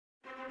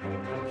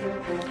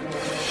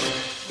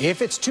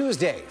If it's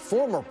Tuesday,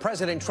 former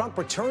President Trump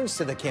returns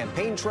to the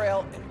campaign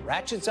trail and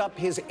ratchets up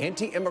his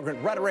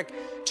anti-immigrant rhetoric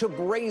to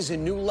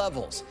brazen new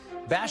levels,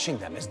 bashing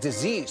them as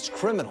diseased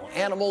criminal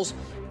animals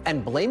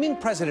and blaming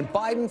President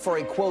Biden for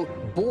a, quote,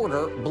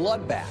 border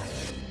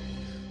bloodbath.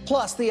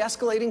 Plus, the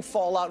escalating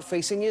fallout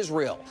facing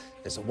Israel,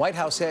 as the White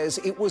House says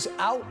it was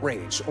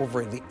outraged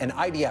over an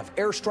IDF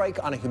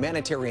airstrike on a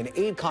humanitarian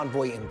aid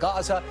convoy in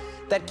Gaza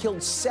that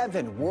killed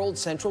 7 World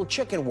Central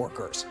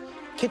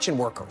kitchen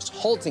workers,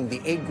 halting the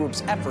aid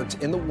group's efforts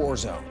in the war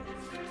zone.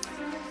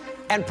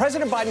 And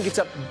President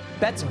Biden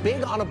bets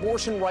big on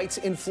abortion rights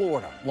in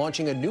Florida,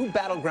 launching a new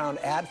battleground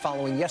ad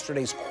following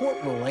yesterday's court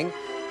ruling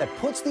that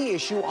puts the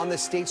issue on the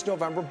state's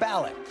November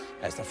ballot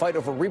as the fight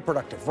over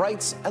reproductive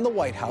rights and the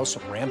White House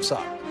ramps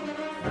up.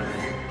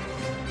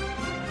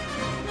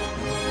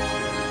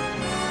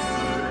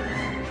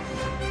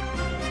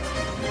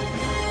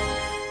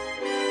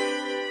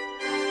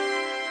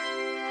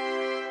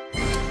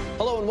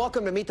 Hello and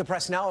welcome to Meet the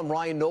Press Now. I'm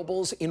Ryan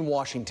Nobles in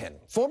Washington.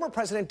 Former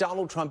President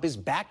Donald Trump is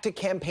back to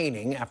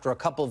campaigning after a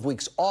couple of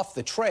weeks off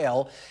the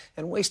trail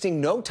and wasting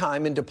no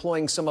time in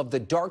deploying some of the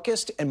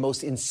darkest and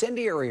most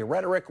incendiary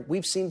rhetoric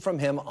we've seen from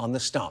him on the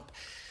stump.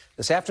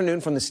 This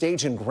afternoon from the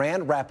stage in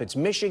Grand Rapids,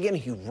 Michigan,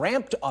 he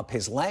ramped up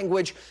his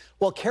language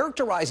while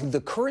characterizing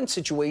the current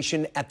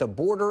situation at the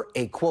border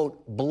a,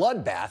 quote,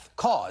 bloodbath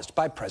caused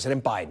by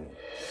President Biden.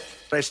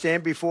 I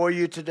stand before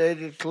you today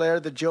to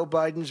declare that Joe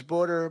Biden's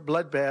border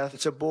bloodbath.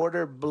 It's a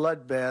border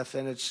bloodbath,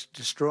 and it's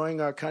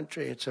destroying our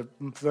country. It's a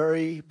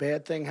very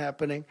bad thing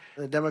happening.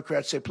 The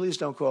Democrats say, please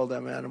don't call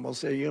them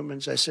animals. They're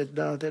humans. I said,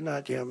 no, they're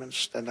not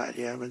humans. They're not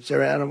humans.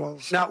 They're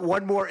animals. Not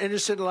one more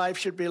innocent life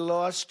should be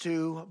lost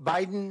to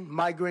Biden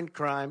migrant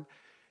crime.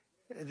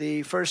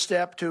 The first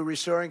step to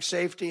restoring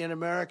safety in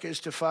America is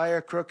to fire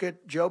crooked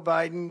Joe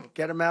Biden,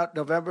 get him out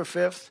November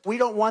 5th. We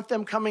don't want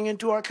them coming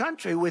into our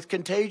country with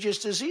contagious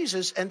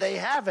diseases, and they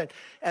haven't.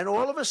 And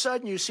all of a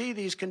sudden, you see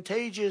these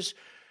contagious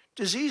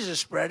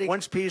diseases spreading.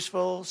 Once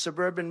peaceful,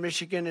 suburban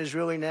Michigan is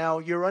really now,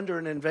 you're under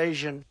an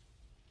invasion.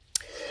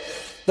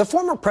 The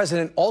former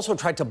president also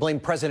tried to blame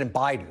President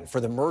Biden for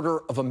the murder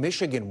of a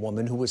Michigan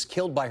woman who was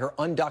killed by her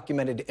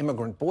undocumented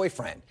immigrant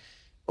boyfriend.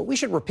 But we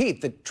should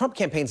repeat that Trump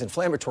campaign's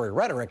inflammatory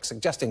rhetoric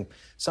suggesting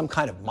some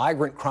kind of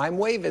migrant crime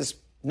wave is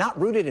not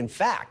rooted in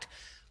fact.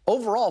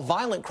 Overall,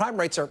 violent crime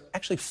rates are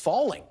actually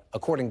falling,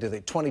 according to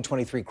the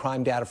 2023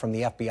 crime data from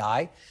the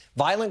FBI.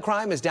 Violent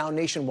crime is down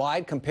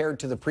nationwide compared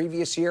to the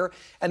previous year,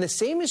 and the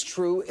same is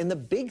true in the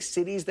big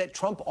cities that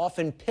Trump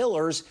often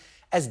pillars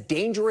as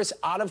dangerous,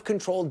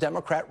 out-of-control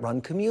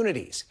Democrat-run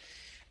communities.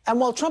 And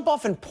while Trump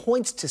often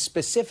points to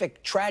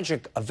specific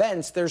tragic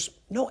events, there's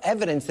no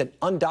evidence that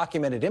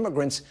undocumented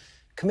immigrants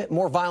commit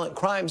more violent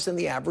crimes than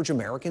the average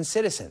American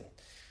citizen.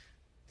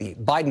 The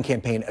Biden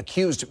campaign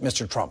accused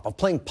Mr. Trump of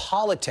playing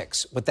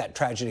politics with that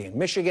tragedy in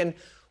Michigan,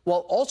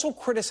 while also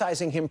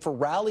criticizing him for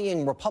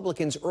rallying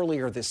Republicans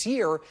earlier this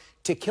year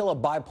to kill a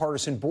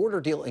bipartisan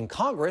border deal in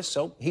Congress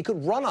so he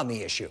could run on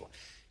the issue.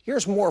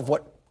 Here's more of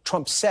what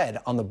Trump said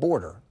on the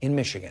border in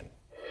Michigan.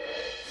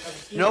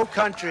 No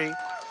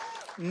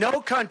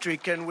country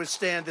can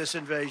withstand this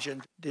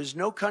invasion. There's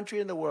no country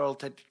in the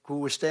world that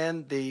will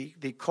withstand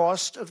the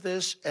cost of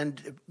this,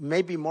 and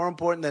maybe more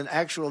important than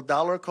actual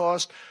dollar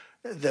cost,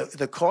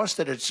 the cost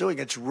that it's doing.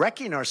 It's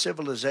wrecking our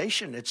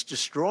civilization. It's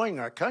destroying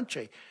our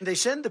country. They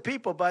send the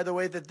people, by the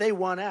way, that they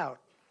want out.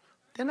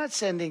 They're not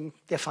sending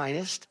their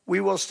finest. We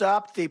will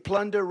stop the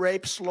plunder,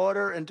 rape,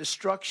 slaughter, and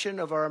destruction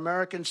of our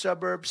American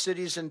suburbs,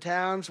 cities, and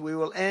towns. We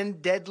will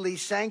end deadly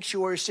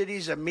sanctuary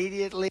cities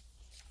immediately.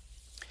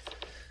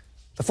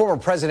 The former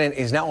president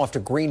is now off to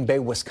Green Bay,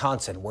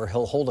 Wisconsin, where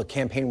he'll hold a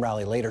campaign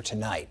rally later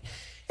tonight.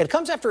 It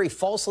comes after he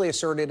falsely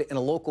asserted in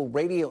a local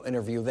radio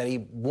interview that he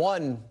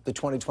won the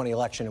 2020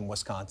 election in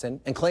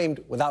Wisconsin and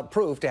claimed without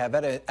proof to have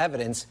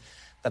evidence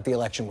that the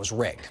election was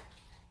rigged.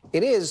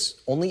 It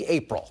is only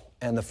April,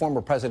 and the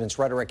former president's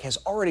rhetoric has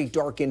already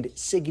darkened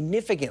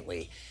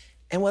significantly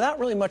and without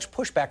really much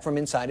pushback from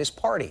inside his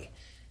party.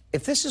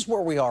 If this is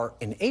where we are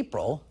in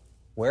April,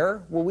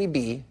 where will we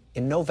be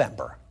in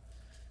November?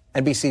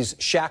 NBC's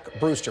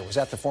Shaq Brewster was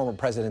at the former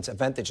president's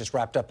event that just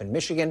wrapped up in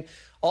Michigan.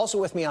 Also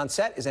with me on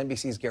set is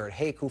NBC's Garrett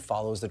Haake, who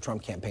follows the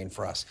Trump campaign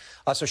for us.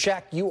 So,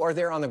 Shaq, you are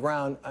there on the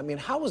ground. I mean,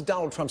 how was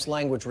Donald Trump's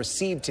language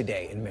received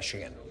today in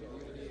Michigan?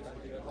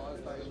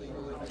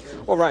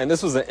 Well, Ryan,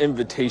 this was an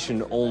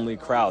invitation-only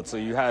crowd. So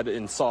you had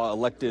and saw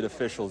elected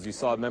officials, you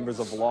saw members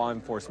of law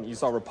enforcement, you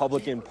saw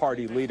Republican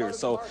Party leaders.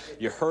 So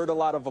you heard a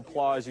lot of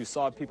applause. You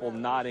saw people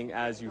nodding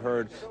as you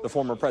heard the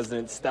former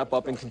president step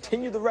up and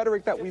continue the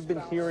rhetoric that we've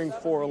been hearing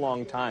for a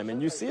long time.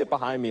 And you see it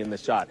behind me in the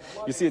shot.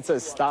 You see it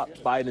says, "Stop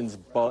Biden's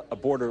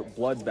border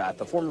bloodbath."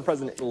 The former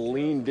president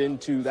leaned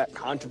into that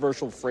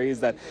controversial phrase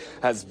that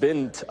has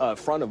been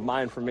front of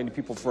mind for many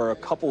people for a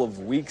couple of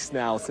weeks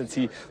now since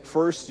he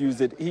first used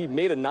it. He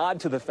made a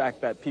nod to the fact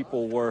fact that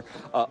people were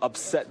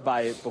upset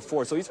by it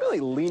before. So he's really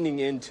leaning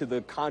into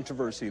the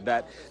controversy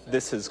that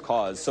this has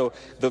caused. So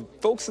the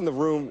folks in the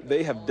room,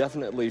 they have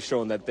definitely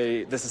shown that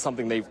this is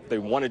something they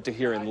wanted to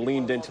hear and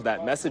leaned into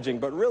that messaging.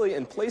 But really,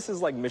 in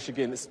places like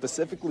Michigan,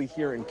 specifically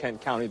here in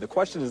Kent County, the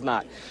question is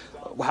not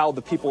how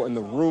the people in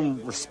the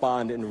room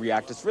respond and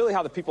react. It's really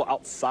how the people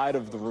outside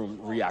of the room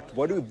react.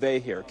 What do they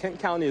hear? Kent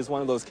County is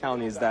one of those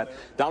counties that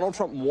Donald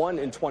Trump won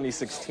in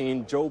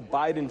 2016. Joe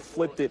Biden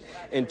flipped it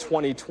in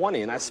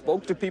 2020. And I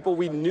spoke to people.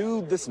 We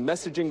knew this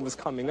messaging was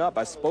coming up.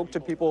 I spoke to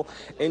people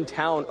in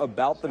town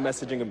about the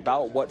messaging,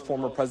 about what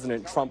former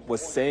President Trump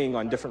was saying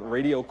on different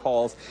radio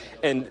calls,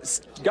 and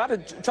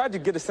tried to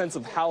get a sense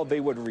of how they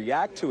would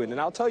react to it. And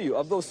I'll tell you,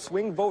 of those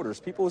swing voters,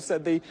 people who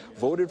said they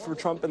voted for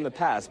Trump in the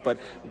past, but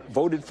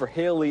voted for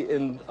Haley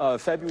in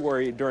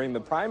February during the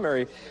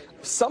primary,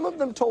 some of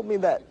them told me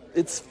that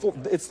it's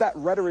that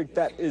rhetoric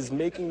that is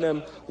making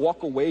them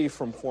walk away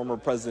from former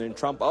President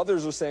Trump.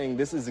 Others are saying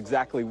this is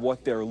exactly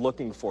what they're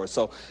looking for.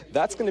 So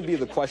that's going to be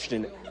the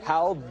question,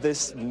 how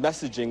this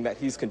messaging that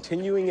he's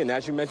continuing and,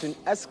 as you mentioned,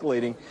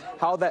 escalating,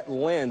 how that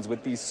lands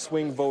with these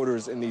swing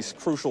voters in these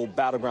crucial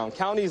battleground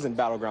counties and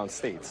battleground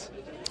states.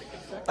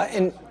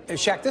 And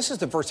Shaq, this is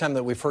the first time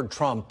that we've heard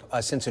Trump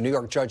since a New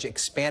York judge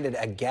expanded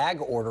a gag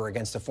order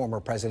against the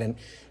former president.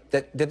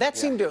 Did that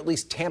seem to at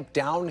least tamp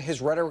down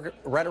his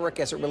rhetoric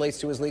as it relates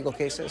to his legal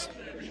cases?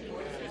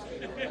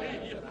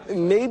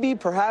 Maybe,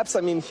 perhaps.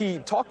 I mean, he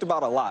talked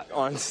about a lot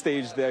on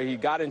stage there. He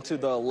got into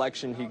the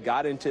election. He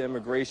got into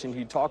immigration.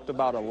 He talked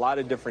about a lot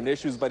of different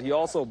issues, but he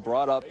also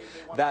brought up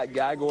that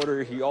gag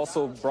order. He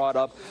also brought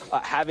up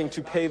having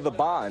to pay the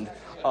bond.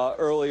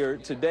 Earlier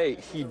today,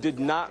 he did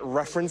not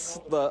reference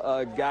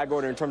the gag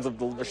order in terms of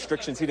the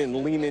restrictions. He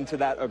didn't lean into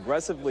that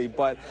aggressively,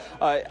 but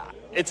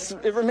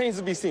it remains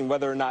to be seen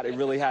whether or not it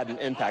really had an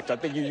impact. I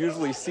think you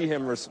usually see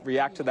him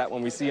react to that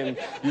when we see him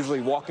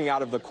usually walking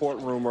out of the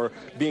courtroom or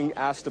being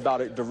asked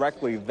about it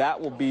directly. That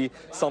will be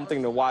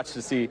something to watch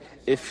to see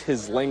if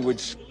his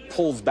language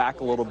pulls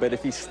back a little bit,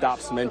 if he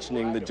stops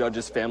mentioning the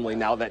judge's family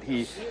now that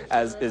he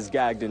is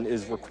gagged and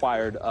is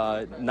required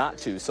not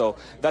to. So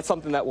that's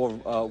something that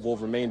will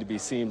remain to be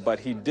seen. But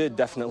he did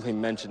definitely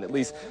mention at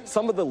least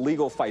some of the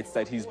legal fights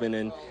that he's been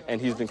in,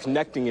 and he's been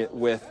connecting it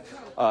with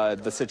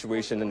the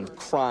situation and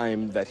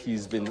crime that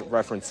he's been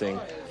referencing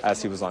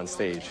as he was on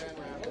stage.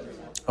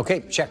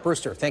 Okay, Shaq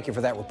Brewster, thank you for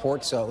that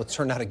report. So let's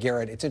turn now to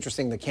Garrett. It's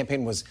interesting, the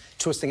campaign was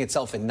twisting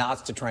itself in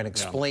knots to try and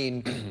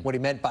explain what he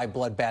meant by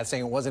bloodbath,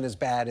 saying it wasn't as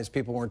bad as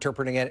people were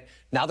interpreting it.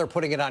 Now they're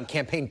putting it on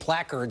campaign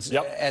placards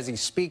as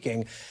he's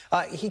speaking.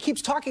 He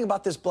keeps talking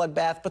about this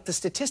bloodbath, but the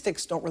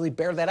statistics don't really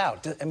bear that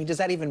out. I mean, does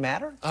that even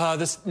matter?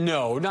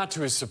 No, not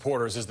to his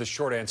supporters is the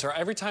short answer.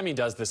 Every time he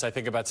does this, I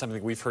think about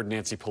something we've heard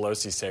Nancy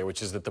Pelosi say,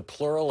 which is that the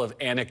plural of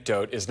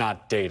anecdote is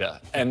not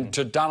data. And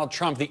to Donald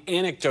Trump, the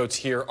anecdotes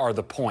here are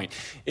the point.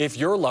 If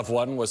your loved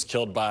one was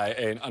killed by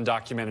an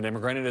undocumented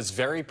immigrant, it is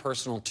very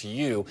personal to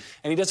you.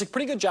 And he does a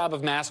pretty good job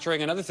of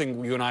mastering another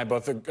thing you and I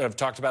both have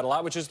talked about a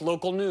lot, which is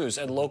local news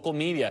and local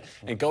media,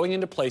 and going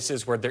into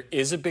places where there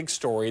is a big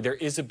story, there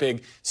is a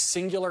big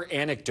singular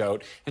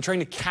anecdote, and trying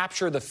to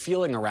capture the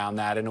feeling around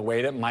that in a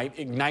way that might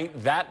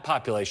ignite that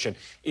population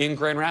in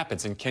Grand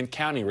Rapids, in Kent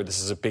County, where this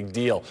is a big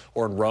deal,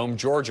 or in Rome,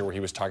 Georgia, where he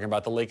was talking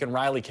about the Lake and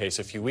Riley case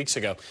a few weeks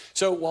ago.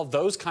 So while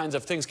those kinds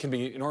of things can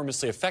be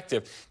enormously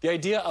effective, the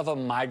idea of a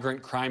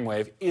migrant crime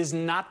wave is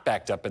not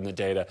backed up in the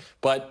data.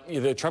 But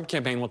the Trump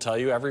campaign will tell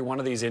you every one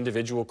of these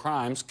individual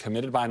crimes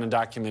committed by an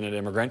undocumented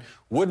immigrant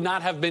would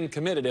not have been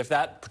committed if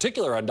that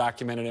particular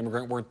undocumented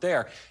immigrant weren't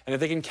there. And if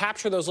they can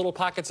capture those little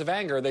pockets of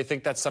anger, they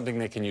think that's something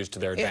they can use to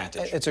their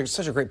advantage. It's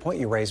such a great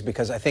point you raised,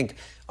 because I think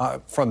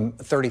from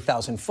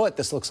 30,000 foot,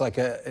 this looks like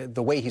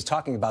the way he's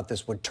talking about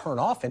this would turn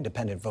off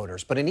independent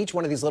voters. But in each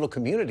one of these little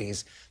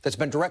communities that's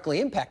been directly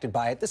impacted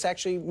by it, this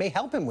actually may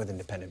help him with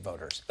independent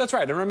voters. That's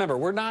right. And remember,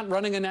 we're not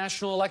running a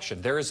national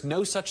election. There is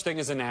no such thing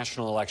as a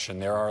national election.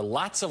 There are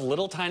lots of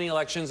little tiny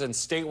elections and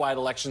statewide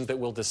elections that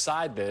will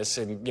decide this.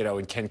 And,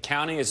 in Kent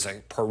County is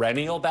a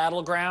perennial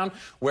battleground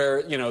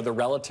where, the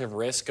relative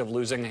risk of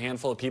losing a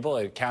handful of people,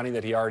 a county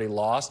that he already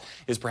lost,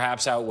 is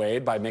perhaps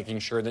outweighed by making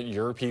sure that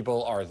your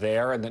people are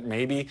there, and that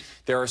maybe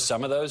there are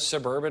some of those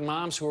suburban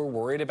moms who are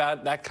worried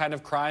about that kind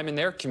of crime in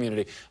their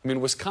community. I mean,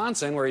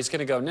 Wisconsin, where he's going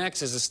to go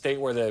next, is a state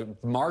where the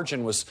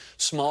margin was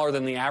smaller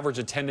than the average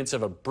attendance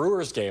of a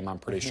Brewers game, I'm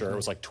pretty sure. It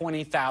was like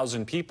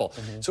 20,000 people.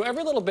 So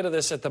every little bit of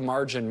this at the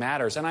margin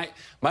matters. And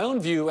my own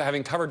view,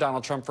 having covered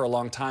Donald Trump for a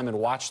long time and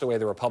watched the way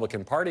the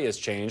Republican Party has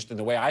changed, and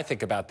the way I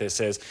think about this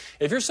is,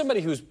 if you're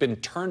somebody who's been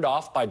turned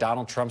off by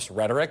Donald Trump's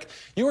rhetoric,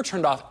 you were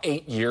turned off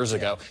 8 years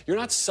ago. You're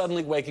not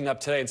suddenly waking up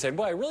today and saying,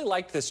 boy, I really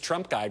liked this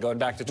Trump guy going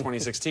back to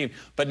 2016,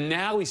 but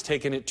now he's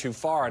taken it too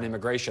far on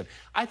immigration.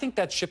 I think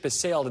that ship has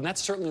sailed, and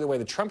that's certainly the way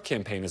the Trump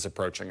campaign is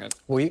approaching it.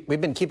 We've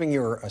been keeping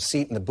your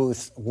seat in the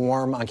booth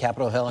warm on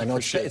Capitol Hill. I know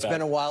it's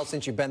been a while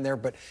since you've been there,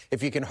 but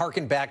if you can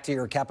hearken back to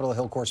your Capitol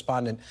Hill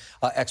correspondent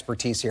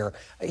expertise here,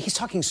 he's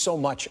talking so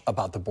much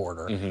about the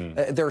border.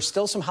 There are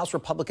still some House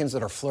Republicans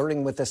that are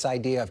flirting with this this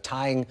idea of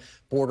tying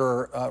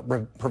border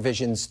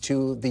provisions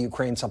to the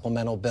Ukraine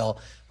supplemental bill.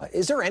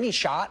 Is there any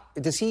shot?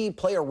 Does he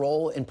play a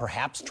role in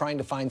perhaps trying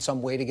to find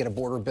some way to get a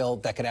border bill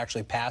that could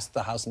actually pass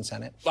the House and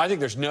Senate? Well, I think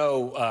there's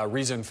no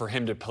reason for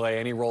him to play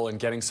any role in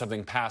getting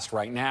something passed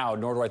right now,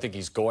 nor do I think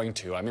he's going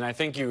to. I mean, I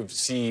think you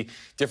see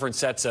different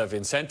sets of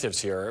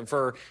incentives here.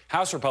 For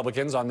House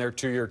Republicans on their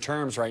 2-year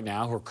terms right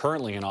now, who are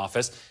currently in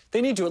office,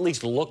 they need to at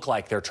least look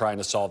like they're trying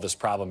to solve this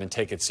problem and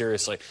take it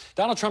seriously.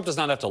 Donald Trump does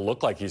not have to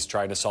look like he's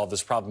trying to solve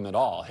this problem at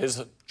all.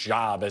 His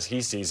job, as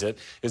he sees it,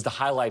 is to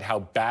highlight how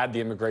bad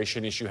the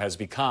immigration issue has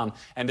become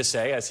and to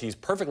say, as he's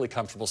perfectly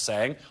comfortable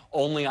saying,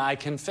 only I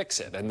can fix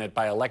it. And that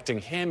by electing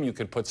him, you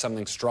could put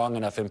something strong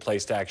enough in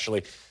place to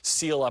actually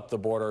seal up the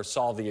border,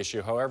 solve the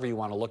issue, however you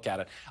want to look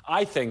at it.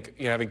 I think,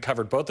 having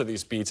covered both of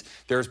these beats,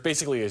 there's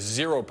basically a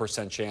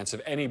 0% chance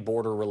of any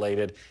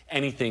border-related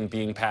anything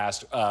being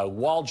passed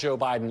while Joe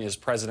Biden is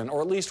president,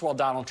 or at least while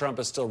Donald Trump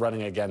is still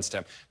running against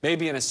him.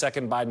 Maybe in a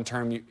second Biden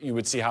term, you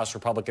would see House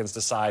Republicans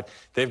decide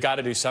they've got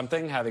to do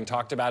something, having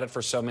talked about it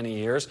for so many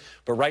years.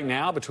 But right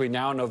now, between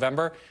now and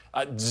November,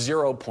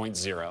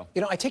 0.0.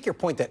 You know, I take your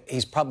point that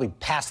he's probably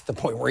past the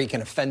point where he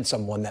can offend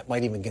someone that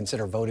might even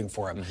consider voting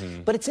for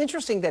him. But it's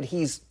interesting that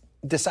he's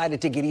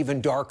decided to get even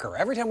darker.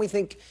 Every time we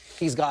think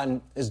he's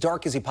gotten as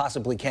dark as he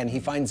possibly can, he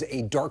finds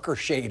a darker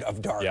shade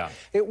of dark. Yeah.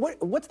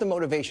 What's the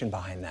motivation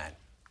behind that?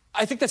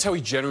 I think that's how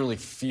he generally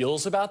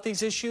feels about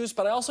these issues,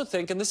 but I also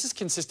think, and this is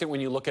consistent when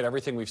you look at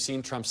everything we've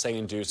seen Trump say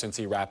and do since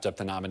he wrapped up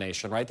the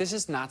nomination, right? This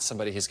is not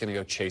somebody who's going to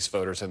go chase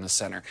voters in the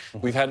center.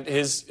 We've had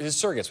his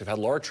surrogates. We've had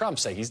Laura Trump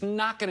say he's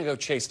not going to go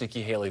chase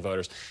Nikki Haley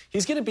voters.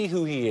 He's going to be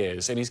who he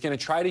is, and he's going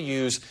to try to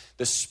use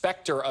the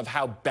specter of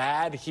how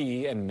bad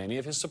he and many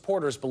of his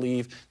supporters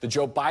believe the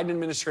Joe Biden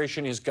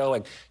administration is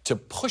going to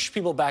push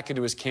people back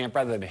into his camp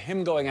rather than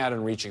him going out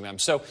and reaching them.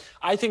 So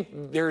I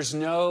think there's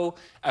no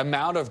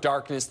amount of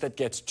darkness that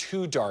gets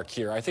too dark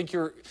here. I think we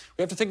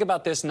have to think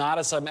about this not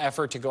as some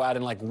effort to go out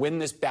and win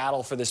this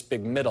battle for this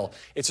big middle.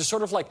 It's to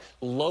sort of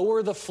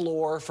lower the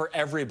floor for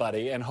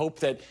everybody and hope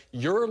that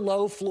your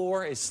low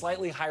floor is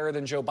slightly higher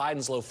than Joe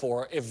Biden's low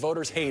floor if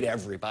voters hate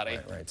everybody.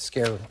 Right.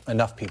 Scare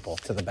enough people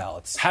to the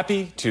ballots.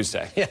 Happy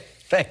Tuesday. Yeah.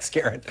 Thanks,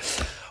 Garrett.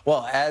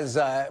 Well, as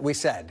we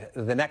said,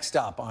 the next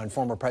stop on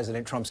former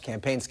President Trump's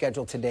campaign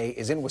schedule today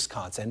is in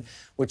Wisconsin,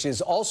 which is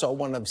also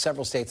one of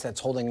several states that's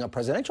holding a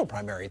presidential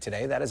primary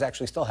today. That is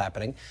actually still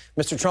happening.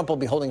 Mr. Trump will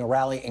be holding a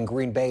rally in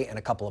Green Bay in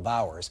a couple of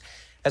hours,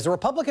 as the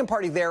Republican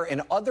Party there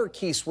and other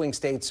key swing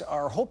states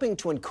are hoping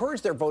to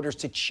encourage their voters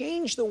to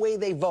change the way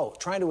they vote,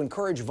 trying to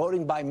encourage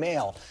voting by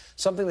mail,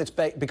 something that's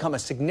become a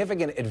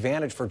significant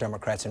advantage for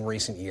Democrats in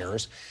recent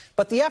years.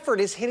 But the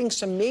effort is hitting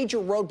some major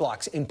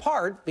roadblocks, in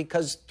part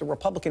because the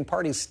Republican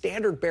Party's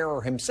standard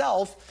bearer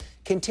himself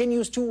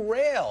continues to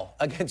rail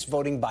against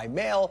voting by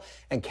mail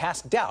and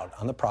cast doubt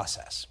on the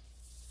process.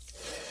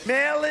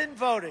 Mail-in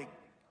voting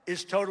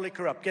is totally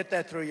corrupt. Get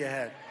that through your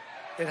head.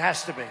 It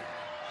has to be.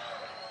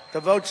 The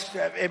votes,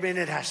 I mean,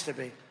 it has to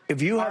be.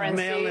 If you have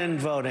mail-in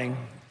voting,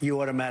 you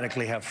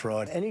automatically have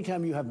fraud.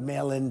 Anytime you have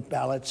mail-in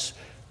ballots,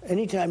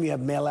 anytime you have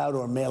mail-out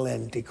or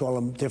mail-in, they call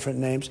them different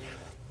names,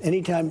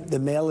 anytime the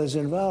mail is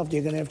involved,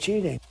 you're going to have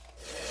cheating.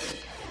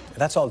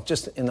 That's all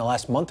just in the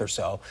last month or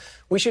so.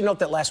 We should note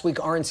that last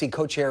week, R-N.Y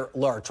co-chair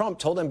Laura Trump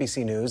told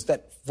NBC News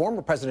that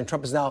former President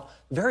Trump is now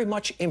very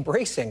much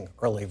embracing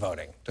early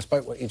voting,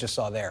 despite what you just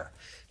saw there.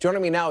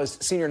 Joining me now is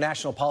senior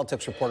national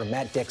politics reporter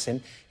Matt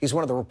Dixon. He's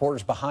one of the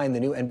reporters behind the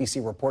new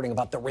NBC reporting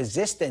about the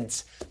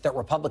resistance that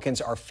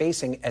Republicans are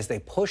facing as they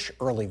push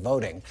early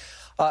voting.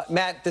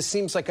 Matt, this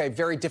seems like a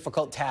very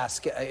difficult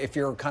task if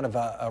you're kind of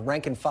a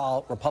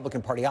rank-and-file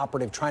Republican Party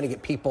operative trying to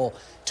get people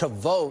to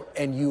vote,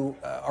 and you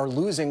are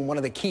losing one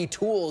of the key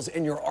tools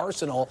in your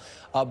arsenal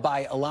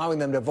by allowing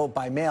them to vote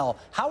by mail.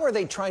 How are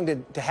they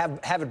trying to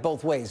have it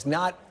both ways?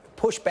 Not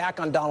push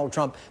back on Donald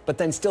Trump, but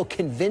then still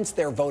convince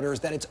their voters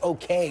that it's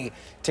okay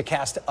to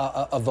cast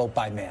a vote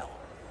by mail?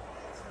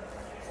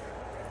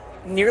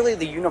 Nearly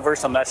the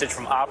universal message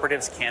from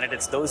operatives,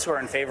 candidates, those who are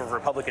in favor of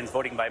Republicans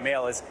voting by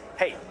mail is,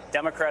 hey,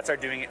 Democrats are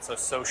doing it,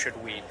 so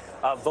should we.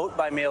 Vote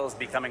by mail has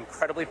become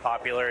incredibly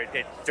popular.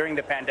 During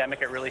the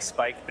pandemic, it really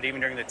spiked, but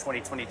even during the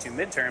 2022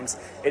 midterms,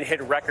 it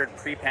hit record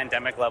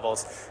pre-pandemic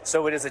levels.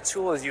 So it is a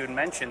tool, as you had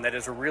mentioned, that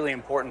is really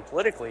important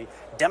politically.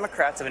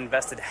 Democrats have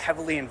invested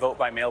heavily in vote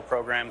by mail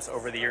programs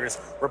over the years.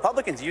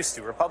 Republicans used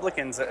to.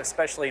 Republicans,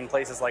 especially in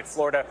places like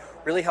Florida,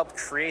 really helped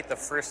create the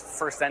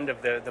first end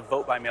of the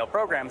vote by mail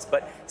programs.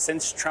 But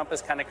since Trump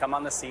has kind of come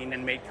on the scene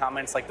and made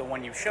comments like the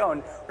one you've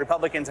shown,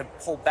 Republicans have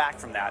pulled back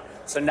from that.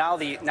 So now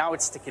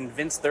it's to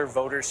convince their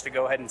voters to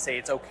go ahead and say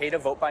it's okay to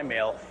vote by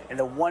mail. And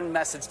the one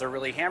message they're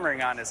really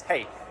hammering on is,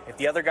 hey, if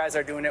the other guys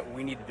are doing it,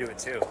 we need to do it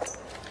too.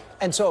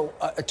 And so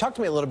talk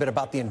to me a little bit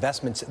about the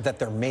investments that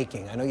they're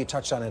making. I know you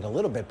touched on it a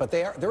little bit, but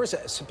there is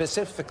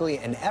specifically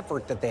an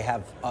effort that they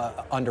have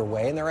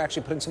underway, and they're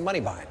actually putting some money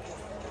behind it.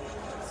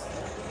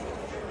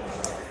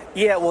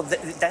 Yeah, well,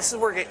 this is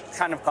where it gets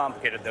kind of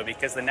complicated, though,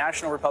 because the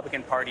National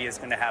Republican Party is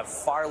going to have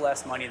far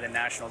less money than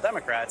National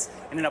Democrats.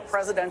 And in a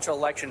presidential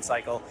election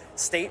cycle,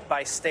 state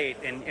by state,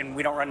 and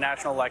we don't run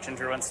national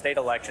elections, we run state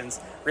elections,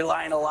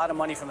 rely on a lot of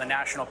money from the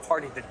National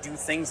Party to do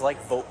things like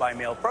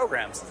vote-by-mail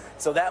programs.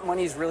 So that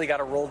money's really got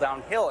to roll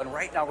downhill. And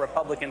right now,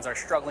 Republicans are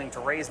struggling to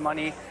raise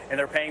money, and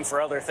they're paying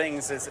for other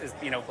things.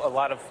 You know, a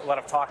lot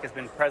of talk has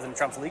been President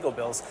Trump's legal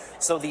bills.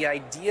 So the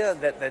idea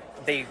that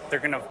they're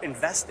going to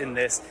invest in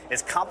this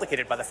is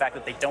complicated by the fact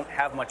that they don't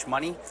have much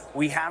money.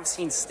 We have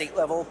seen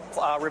state-level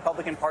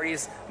Republican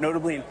parties,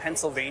 notably in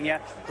Pennsylvania,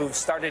 who've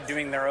started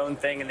doing their own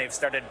thing, and they've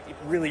started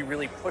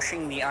really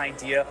pushing the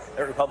idea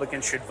that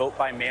Republicans should vote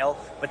by mail.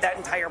 But that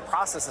entire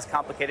process is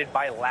complicated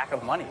by lack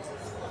of money.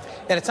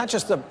 And it's not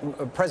just the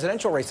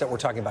presidential race that we're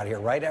talking about here,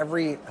 right?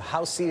 Every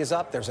House seat is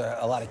up. There's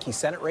a lot of key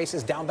Senate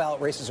races,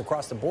 down-ballot races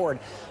across the board.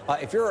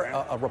 If you're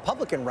a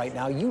Republican right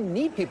now, you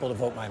need people to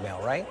vote by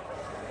mail, right?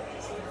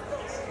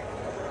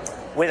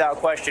 Without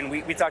question.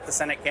 We talked to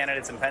Senate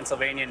candidates in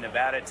Pennsylvania and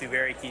Nevada, two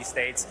very key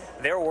states.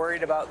 They're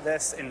worried about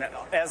this, and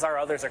as are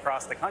others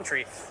across the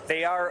country.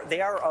 They are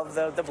of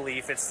the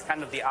belief, it's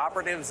kind of the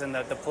operatives and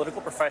the political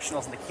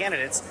professionals and the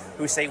candidates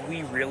who say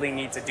we really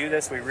need to do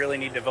this, we really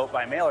need to vote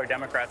by mail, or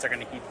Democrats are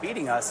going to keep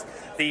beating us.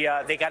 They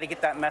got to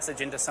get that message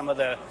into some of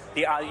the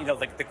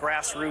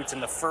grassroots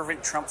and the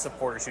fervent Trump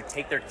supporters who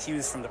take their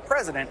cues from the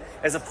president,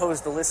 as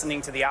opposed to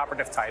listening to the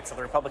operative types of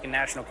the Republican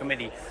National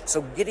Committee.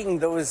 So getting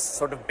those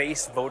sort of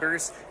base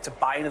voters to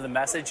buy into the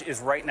message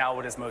is right now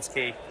what is most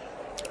key.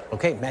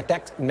 Okay,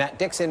 Matt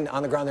Dixon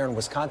on the ground there in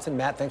Wisconsin.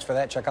 Matt, thanks for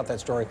that. Check out that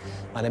story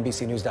on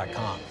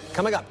NBCnews.com.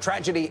 Coming up,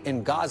 tragedy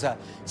in Gaza.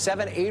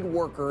 7 aid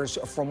workers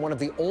from one of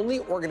the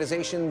only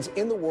organizations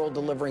in the world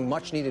delivering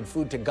much-needed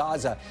food to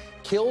Gaza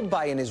killed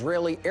by an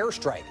Israeli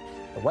airstrike.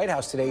 The White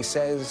House today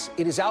says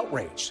it is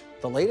outraged.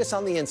 The latest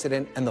on the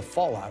incident and the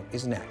fallout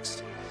is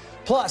next.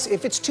 Plus,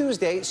 if it's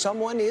Tuesday,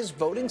 someone is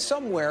voting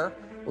somewhere.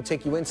 We'll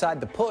take you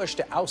inside the push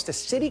to oust a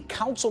city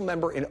council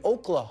member in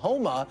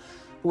Oklahoma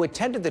who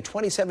attended the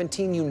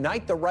 2017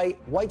 Unite the Right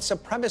white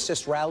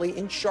supremacist rally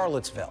in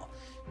Charlottesville.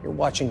 You're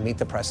watching Meet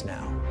the Press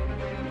now.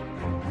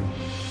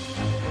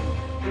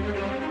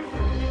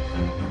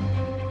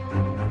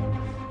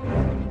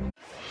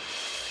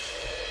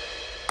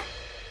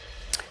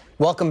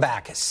 Welcome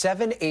back.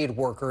 7 aid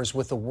workers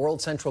with the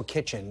World Central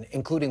Kitchen,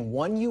 including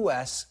one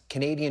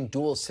U.S.-Canadian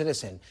dual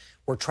citizen,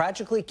 were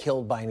tragically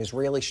killed by an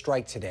Israeli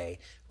strike today,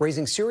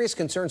 raising serious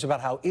concerns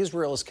about how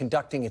Israel is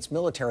conducting its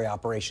military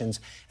operations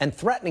and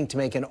threatening to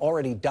make an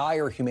already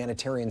dire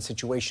humanitarian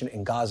situation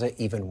in Gaza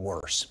even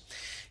worse.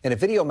 In a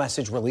video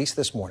message released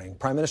this morning,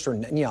 Prime Minister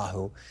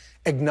Netanyahu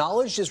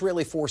acknowledged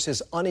Israeli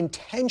forces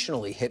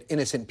unintentionally hit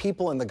innocent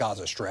people in the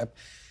Gaza Strip,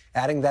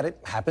 adding that it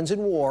happens in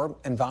war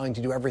and vowing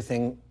to do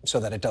everything so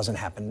that it doesn't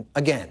happen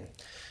again.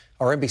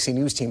 Our NBC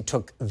News team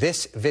took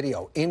this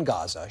video in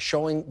Gaza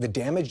showing the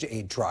damaged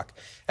aid truck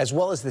as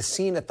well as the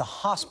scene at the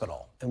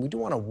hospital. And we do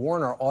want to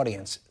warn our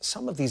audience,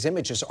 some of these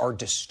images are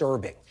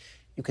disturbing.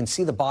 You can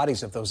see the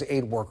bodies of those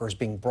aid workers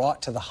being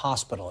brought to the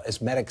hospital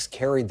as medics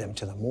carried them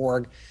to the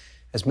morgue,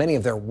 as many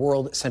of their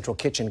World Central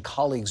Kitchen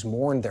colleagues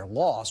mourned their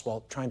loss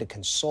while trying to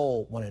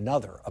console one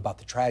another about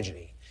the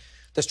tragedy.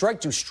 The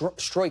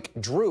strike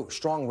drew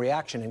strong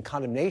reaction and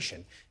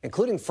condemnation,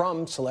 including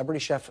from celebrity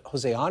chef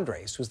Jose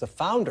Andres, who's the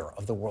founder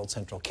of the World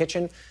Central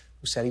Kitchen,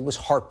 who said he was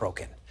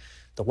heartbroken.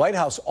 The White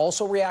House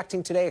also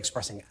reacting today,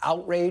 expressing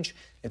outrage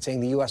and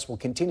saying the U.S. will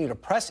continue to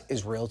press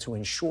Israel to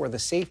ensure the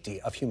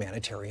safety of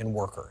humanitarian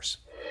workers.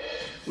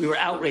 We were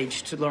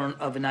outraged to learn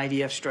of an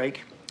IDF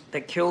strike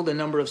that killed a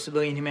number of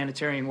civilian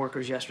humanitarian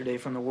workers yesterday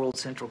from the World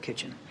Central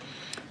Kitchen,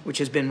 which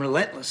has been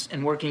relentless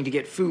in working to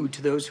get food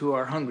to those who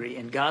are hungry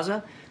in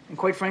Gaza and,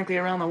 quite frankly,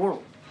 around the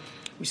world.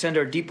 We send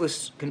our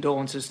deepest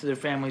condolences to their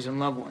families and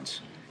loved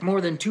ones.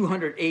 More than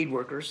 200 aid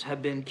workers have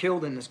been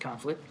killed in this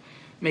conflict,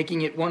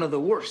 making it one of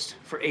the worst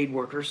for aid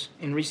workers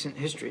in recent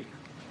history.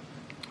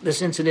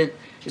 This incident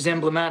is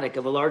emblematic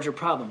of a larger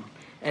problem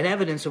and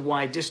evidence of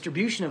why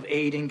distribution of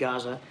aid in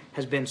Gaza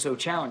has been so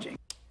challenging.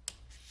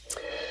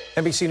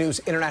 NBC News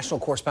international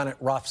correspondent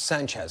Ralph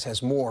Sanchez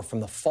has more from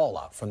the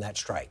fallout from that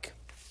strike.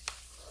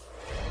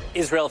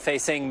 Israel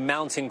facing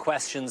mounting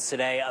questions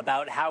today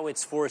about how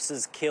its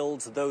forces killed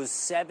those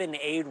 7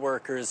 aid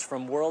workers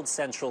from World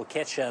Central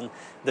Kitchen,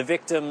 the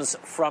victims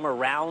from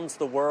around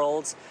the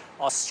world,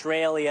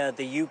 Australia,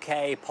 the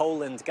UK,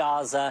 Poland,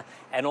 Gaza,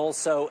 and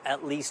also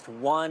at least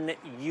one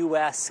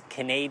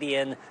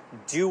U.S.-Canadian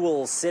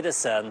dual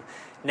citizen.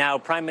 Now,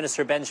 Prime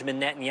Minister Benjamin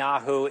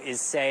Netanyahu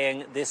is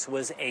saying this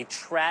was a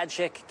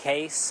tragic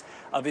case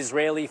of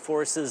Israeli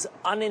forces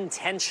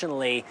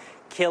unintentionally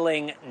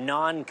killing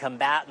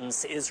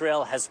non-combatants.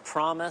 Israel has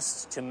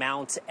promised to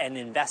mount an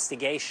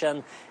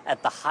investigation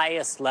at the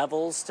highest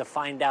levels to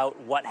find out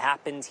what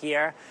happened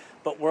here.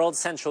 But World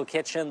Central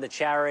Kitchen, the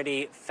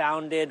charity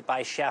founded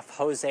by Chef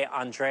Jose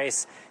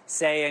Andres,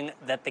 saying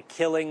that the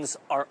killings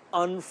are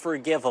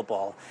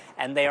unforgivable,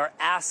 and they are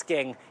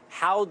asking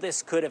how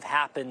this could have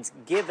happened,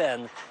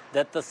 given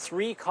that the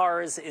 3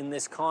 cars in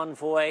this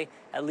convoy,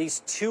 at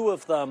least 2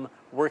 of them,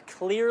 were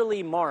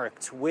clearly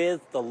marked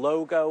with the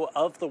logo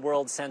of the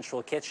World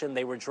Central Kitchen.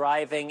 They were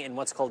driving in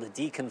what's called a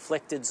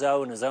deconflicted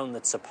zone, a zone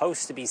that's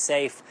supposed to be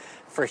safe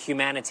for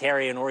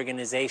humanitarian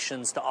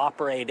organizations to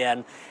operate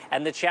in.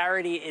 And the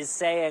charity is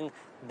saying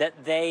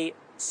that they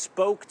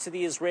spoke to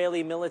the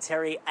Israeli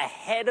military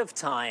ahead of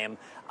time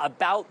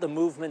about the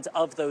movement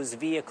of those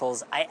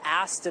vehicles. I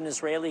asked an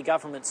Israeli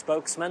government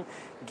spokesman,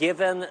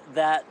 given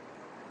that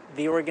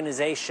the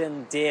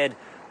organization did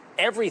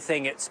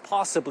everything it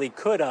possibly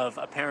could have,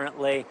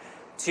 apparently,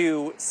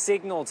 to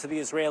signal to the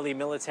Israeli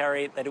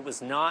military that it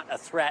was not a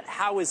threat,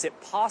 how is it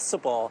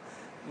possible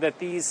that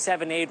these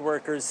 7 aid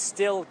workers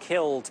still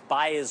killed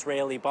by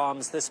Israeli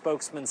bombs? This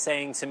spokesman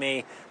saying to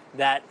me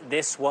that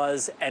this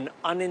was an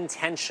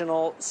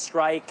unintentional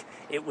strike.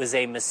 It was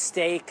a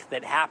mistake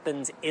that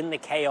happened in the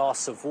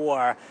chaos of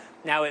war.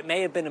 Now, it may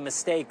have been a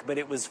mistake, but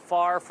it was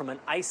far from an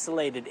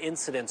isolated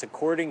incident,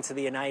 according to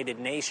the United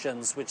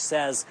Nations, which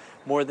says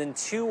more than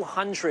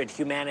 200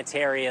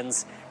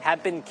 humanitarians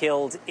have been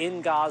killed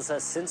in Gaza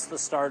since the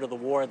start of the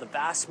war, the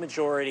vast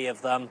majority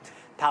of them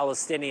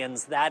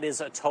Palestinians. That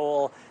is a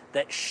toll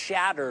that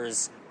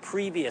shatters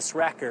previous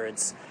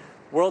records.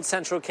 World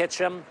Central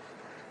Kitchen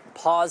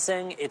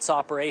pausing its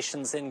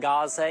operations in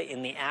Gaza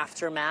in the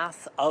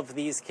aftermath of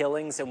these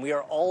killings, and we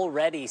are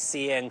already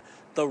seeing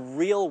the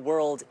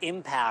real-world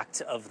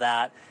impact of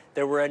that.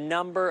 There were a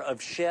number of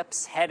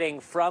ships heading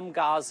from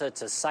Gaza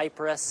to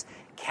Cyprus,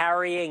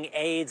 carrying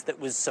aid that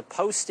was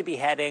supposed to be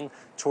heading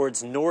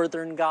towards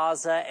northern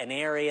Gaza, an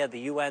area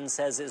the UN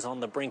says is on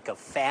the brink of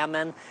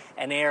famine,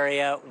 an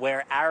area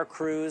where our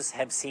crews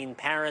have seen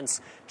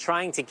parents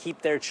trying to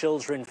keep their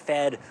children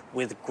fed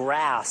with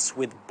grass,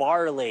 with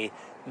barley,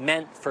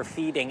 meant for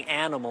feeding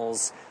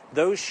animals.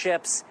 Those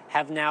ships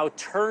have now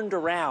turned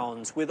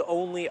around with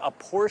only a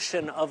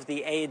portion of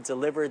the aid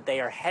delivered. They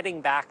are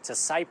heading back to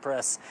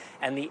Cyprus,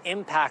 and the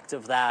impact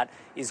of that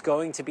is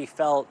going to be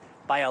felt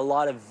by a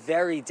lot of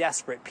very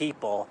desperate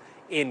people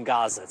in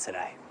Gaza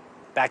today.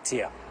 Back to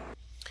you.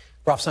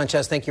 Ralph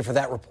Sanchez, thank you for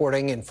that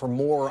reporting. And for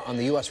more on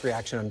the U.S.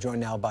 reaction, I'm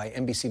joined now by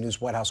NBC News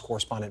White House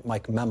correspondent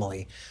Mike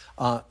Memoli.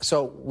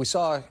 So we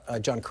saw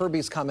John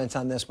Kirby's comments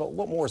on this, but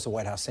what more is the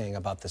White House saying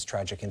about this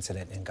tragic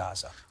incident in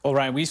Gaza? Well,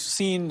 Ryan, we've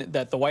seen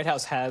that the White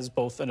House has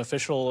both an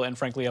official and,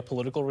 frankly, a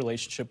political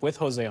relationship with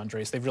Jose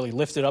Andres. They've really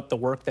lifted up the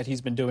work that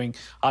he's been doing,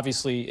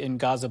 obviously in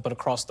Gaza, but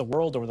across the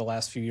world over the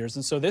last few years.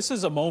 And so this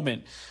is a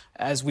moment,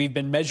 as we've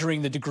been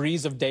measuring the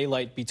degrees of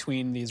daylight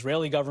between the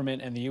Israeli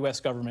government and the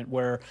U.S. government,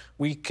 where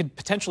we could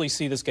potentially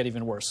see this get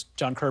even worse.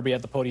 John Kirby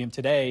at the podium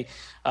today,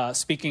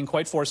 speaking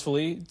quite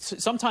forcefully,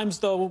 sometimes,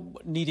 though,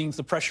 needing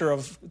the pressure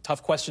of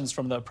tough questions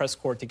from the press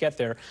corps to get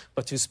there,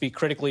 but to speak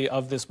critically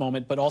of this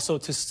moment, but also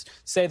to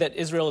say that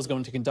Israel is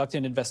going to conduct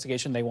an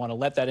investigation. They want to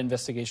let that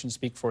investigation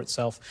speak for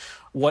itself.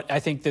 What I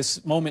think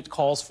this moment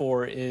calls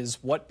for is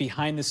what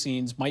behind the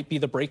scenes might be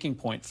the breaking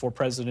point for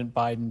President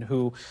Biden,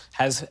 who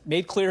has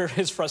made clear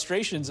his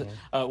frustrations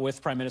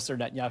with Prime Minister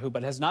Netanyahu,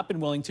 but has not been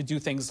willing to do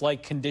things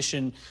like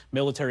condition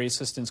military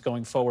assistance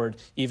going forward.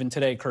 Even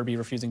today, Kirby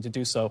refusing to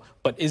do so.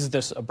 But is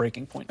this a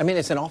breaking point? I mean,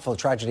 it's an awful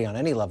tragedy on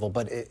any level,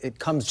 but it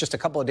comes just a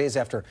couple of days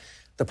after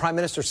the Prime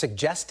Minister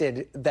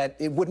suggested that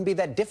it wouldn't be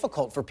that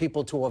difficult for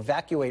people to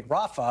evacuate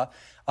Rafah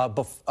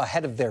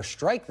ahead of their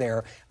strike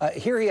there.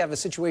 Here you have a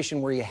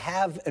situation where you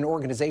have an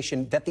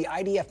organization that the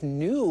IDF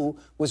knew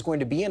was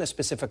going to be in a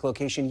specific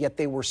location, yet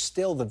they were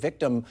still the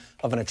victim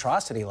of an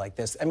atrocity like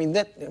this. I mean,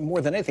 that more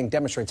than anything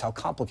demonstrates how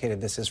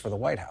complicated this is for the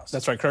White House.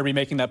 That's right. Kirby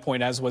making that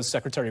point, as was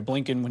Secretary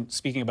Blinken when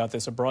speaking about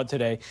this abroad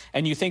today.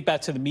 And you think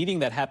back to the meeting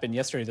that happened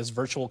yesterday, this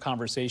virtual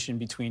conversation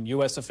between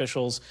U.S.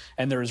 officials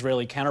and their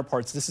Israeli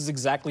counterparts. This is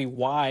exactly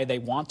why they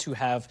want to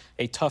have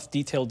a tough,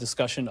 detailed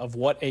discussion of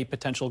what a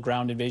potential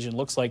ground invasion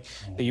looks like.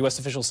 The U.S.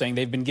 officials saying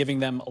they've been giving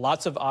them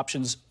lots of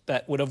options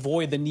that would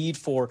avoid the need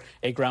for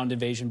a ground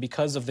invasion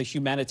because of the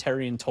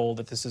humanitarian toll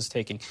that this is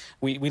taking.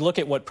 We look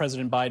at what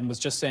President Biden was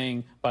just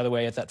saying, by the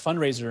way, at that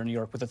fundraiser in New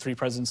York with the 3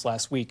 presidents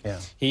last week. Yeah.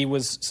 He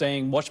was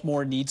saying much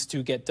more needs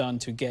to get done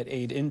to get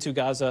aid into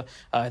Gaza,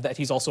 that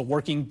he's also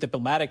working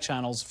diplomatic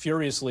channels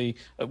furiously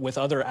with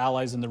other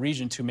allies in the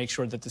region to make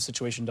sure that the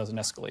situation doesn't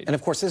escalate. And,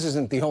 of course, this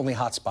isn't the only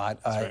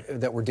hotspot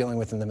that we're dealing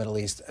with in the Middle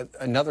East.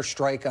 Another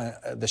strike,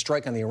 the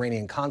strike on the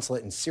Iranian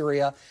consulate in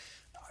Syria.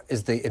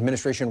 Is the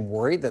administration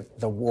worried that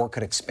the war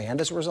could expand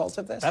as a result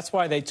of this? That's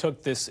why they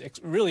took this. It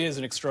really is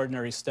an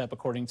extraordinary step,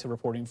 according to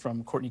reporting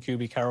from Courtney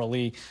Kuby, Carol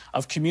Lee,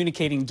 of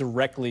communicating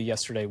directly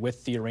yesterday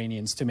with the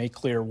Iranians to make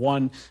clear,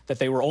 one, that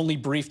they were only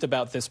briefed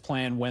about this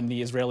plan when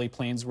the Israeli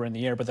planes were in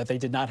the air, but that they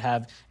did not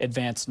have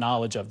advanced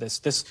knowledge of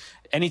this.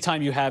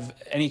 Anytime you have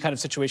any kind of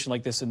situation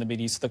like this in the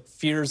Mideast, the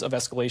fears of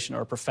escalation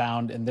are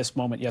profound, and this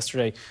moment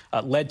yesterday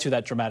led to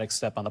that dramatic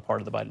step on the part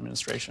of the Biden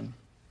administration.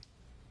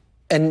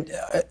 And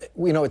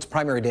we know it's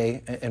primary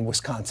day in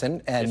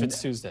Wisconsin. And if it's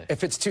Tuesday.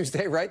 If it's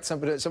Tuesday, right?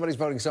 Somebody's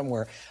voting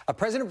somewhere.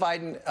 President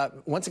Biden,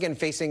 once again,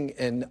 facing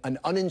an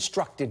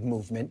uninstructed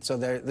movement. So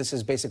this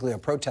is basically a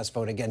protest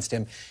vote against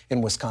him in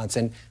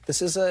Wisconsin.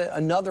 This is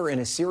another in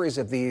a series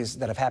of these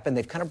that have happened.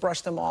 They've kind of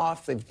brushed them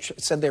off. They've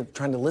said they're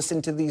trying to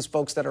listen to these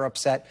folks that are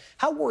upset.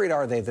 How worried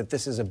are they that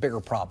this is a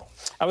bigger problem?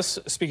 I was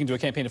speaking to a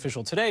campaign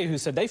official today who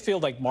said they feel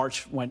like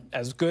March went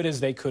as good as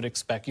they could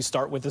expect. You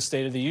start with the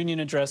State of the Union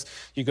address.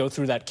 You go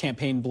through that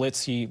campaign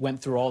blitz. He went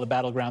through all the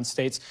battleground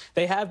states.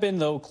 They have been,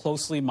 though,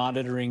 closely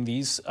monitoring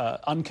these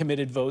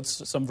uncommitted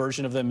votes, some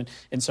version of them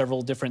in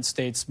several different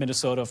states.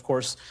 Minnesota, of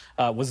course,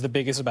 was the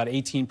biggest, about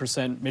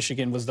 18%.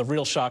 Michigan was the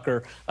real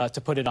shocker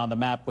to put it on the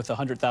map with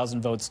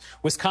 100,000 votes.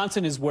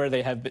 Wisconsin is where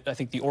they have, I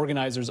think the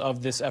organizers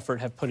of this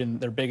effort have put in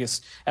their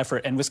biggest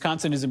effort. And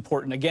Wisconsin is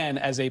important, again,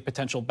 as a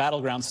potential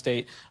battleground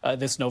state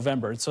this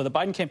November. So the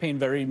Biden campaign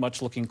very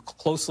much looking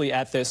closely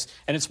at this.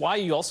 And it's why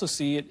you also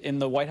see it in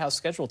the White House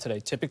schedule today.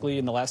 Typically,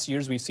 in the last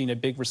years, we've seen a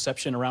big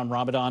reception around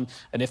Ramadan,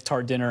 an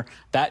iftar dinner.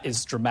 That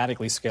is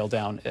dramatically scaled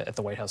down at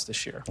the White House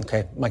this year.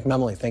 Okay. Mike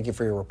Memley, thank you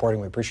for your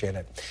reporting. We appreciate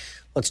it.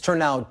 Let's turn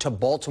now to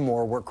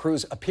Baltimore, where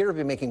crews appear to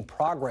be making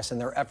progress in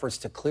their efforts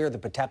to clear the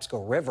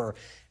Patapsco River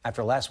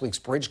after last week's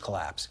bridge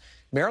collapse.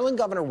 Maryland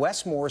Governor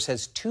Wes Moore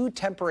says 2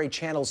 temporary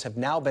channels have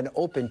now been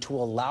opened to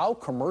allow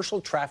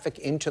commercial traffic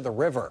into the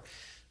river.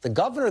 The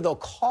governor, though,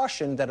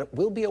 cautioned that it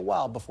will be a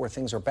while before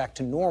things are back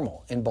to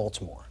normal in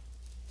Baltimore.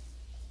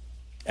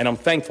 And I'm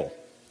thankful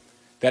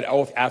that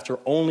after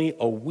only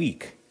a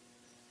week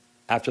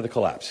after the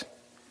collapse,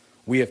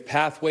 we have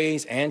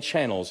pathways and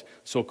channels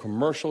so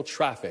commercial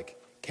traffic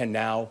can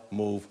now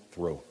move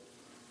through.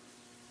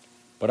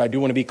 But I do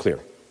want to be clear.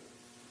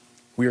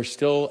 We are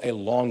still a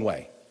long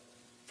way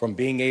from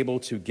being able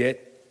to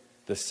get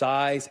the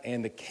size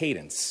and the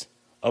cadence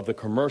of the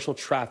commercial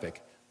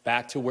traffic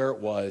back to where it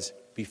was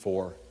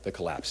before the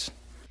collapse.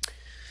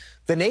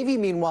 The Navy,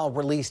 meanwhile,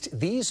 released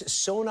these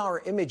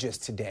sonar images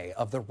today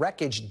of the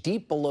wreckage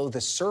deep below the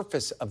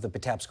surface of the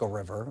Patapsco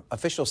River.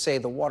 Officials say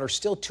the water's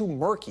still too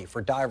murky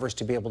for divers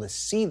to be able to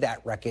see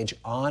that wreckage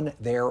on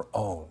their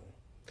own.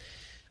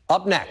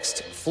 Up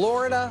next,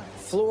 Florida,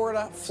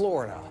 Florida,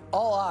 Florida.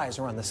 All eyes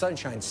are on the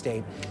Sunshine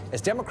State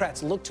as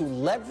Democrats look to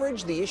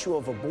leverage the issue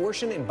of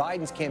abortion in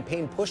Biden's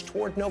campaign push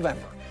toward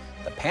November.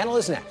 The panel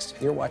is next.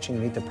 You're watching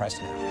Meet the Press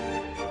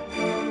now.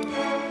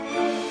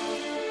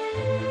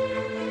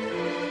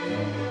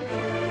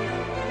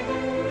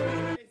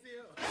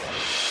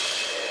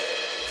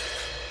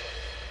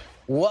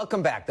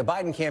 Welcome back. The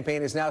Biden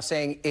campaign is now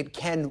saying it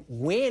can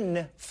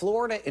win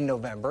Florida in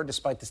November,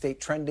 despite the state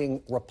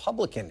trending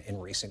Republican in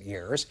recent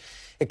years.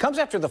 It comes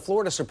after the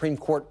Florida Supreme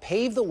Court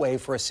paved the way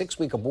for a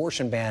 6-week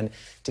abortion ban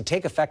to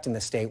take effect in the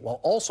state, while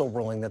also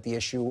ruling that the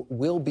issue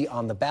will be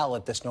on the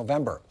ballot this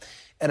November.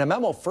 In a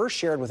memo first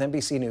shared with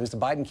NBC News, the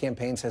Biden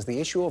campaign says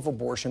the issue of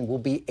abortion will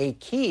be a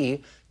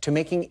key to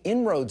making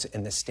inroads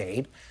in the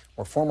state,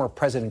 where former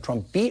President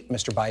Trump beat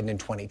Mr. Biden in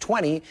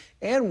 2020,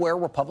 and where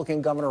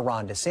Republican Governor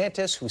Ron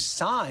DeSantis, who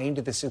signed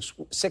the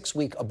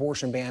six-week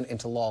abortion ban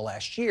into law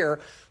last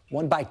year,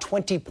 won by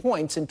 20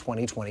 points in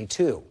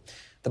 2022.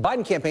 The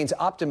Biden campaign's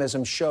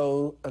optimism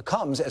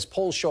comes as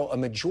polls show a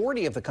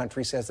majority of the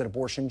country says that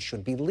abortion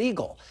should be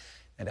legal,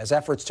 and as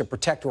efforts to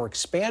protect or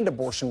expand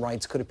abortion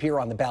rights could appear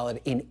on the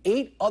ballot in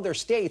 8 other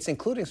states,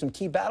 including some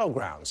key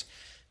battlegrounds.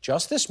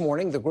 Just this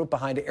morning, the group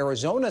behind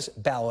Arizona's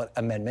ballot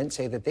amendment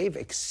say that they've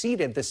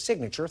exceeded the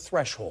signature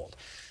threshold.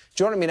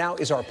 Joining me now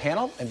is our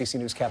panel, NBC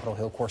News Capitol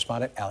Hill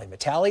correspondent Ali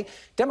Vitali,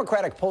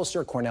 Democratic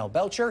pollster Cornell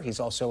Belcher, he's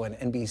also an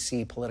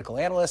NBC political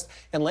analyst,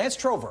 and Lance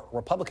Trover,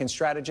 Republican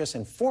strategist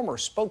and former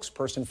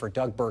spokesperson for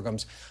Doug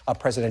Burgum's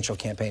presidential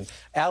campaign.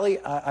 Ali,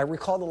 I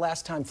recall the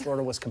last time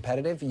Florida was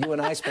competitive. You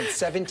and I spent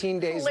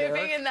 17 days there.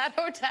 Living in that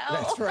hotel.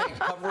 That's right,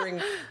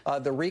 covering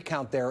the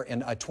recount there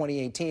in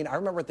 2018. I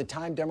remember at the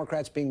time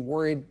Democrats being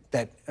worried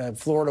that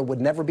Florida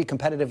would never be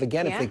competitive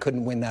again if they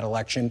couldn't win that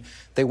election.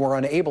 They were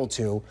unable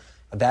to.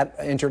 That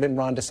entered in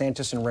Ron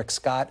DeSantis and Rick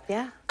Scott.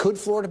 Yeah. Could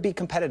Florida be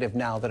competitive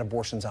now that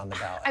abortion's on the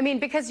ballot? I mean,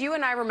 because you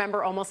and I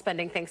remember almost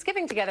spending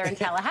Thanksgiving together in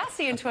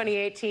Tallahassee in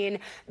 2018.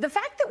 The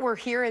fact that we're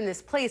here in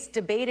this place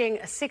debating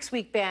a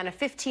 6-week ban, a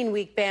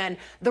 15-week ban,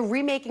 the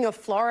remaking of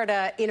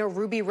Florida in a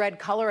ruby red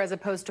color as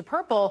opposed to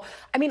purple,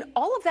 I mean,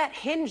 all of that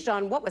hinged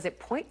on, what was it,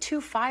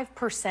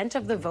 0.25%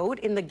 of the vote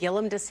in the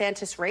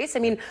Gillum-DeSantis race? I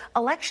mean,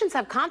 elections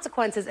have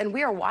consequences, and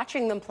we are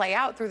watching them play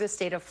out through the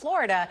state of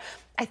Florida.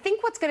 I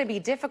think what's going to be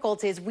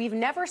difficult is we've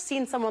never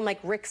seen someone like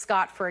Rick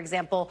Scott, for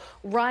example,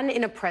 run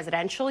in a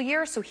presidential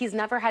year. So he's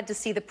never had to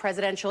see the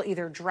presidential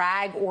either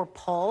drag or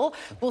pull.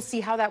 We'll see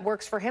how that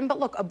works for him. But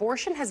look,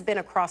 abortion has been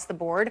across the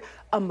board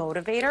a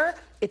motivator.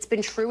 It's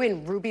been true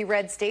in ruby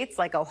red states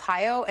like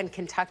Ohio and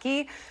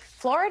Kentucky.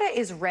 Florida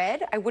is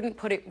red. I wouldn't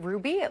put it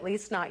ruby, at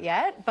least not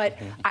yet. But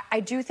I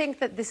do think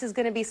that this is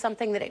going to be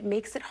something that it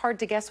makes it hard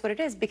to guess what it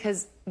is,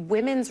 because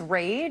women's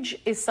rage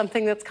is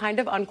something that's kind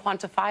of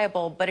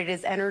unquantifiable, but it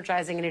is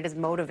energizing and it is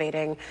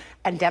motivating,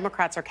 and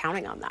Democrats are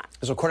counting on that.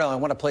 So, Cornell, I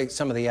want to play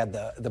some of the ad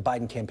the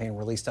Biden campaign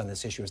released on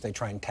this issue as they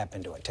try and tap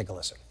into it. Take a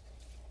listen.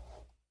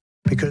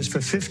 Because for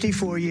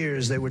 54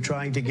 years, they were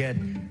trying to get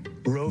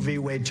Roe v.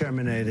 Wade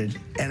terminated,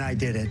 and I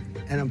did it,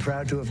 and I'm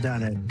proud to have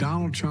done it.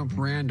 Donald Trump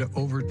ran to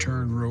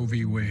overturn Roe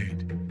v.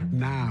 Wade.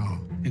 Now,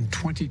 in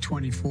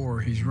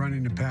 2024, he's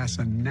running to pass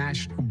a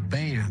national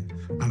ban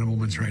on a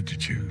woman's right to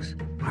choose.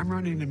 I'm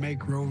running to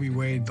make Roe v.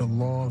 Wade the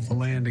law of the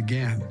land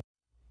again.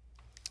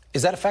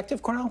 Is that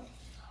effective, Cornell?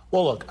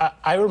 Well, look,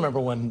 I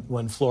remember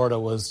when Florida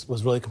was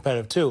really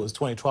competitive, too. It was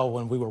 2012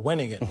 when we were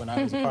winning it, when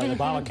I was part of the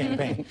Obama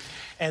campaign.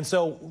 And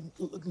so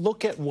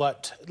let's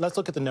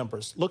look at the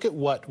numbers. Look at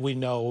what we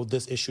know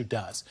this issue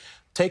does.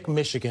 Take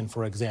Michigan,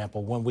 for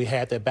example, when we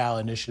had that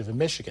ballot initiative in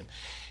Michigan.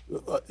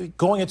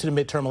 Going into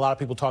the midterm, a lot of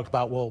people talked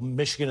about, well,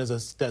 Michigan is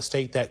a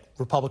state that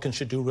Republicans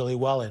should do really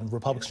well in.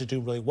 Republicans should do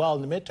really well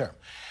in the midterm.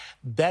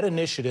 That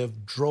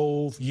initiative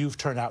drove youth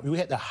turnout. We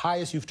had the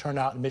highest youth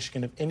turnout in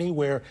Michigan of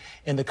anywhere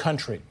in the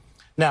country.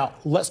 Now,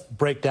 let's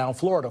break down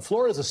Florida.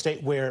 Florida is a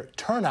state where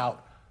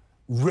turnout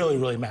really,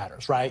 really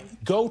matters, right?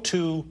 Go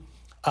to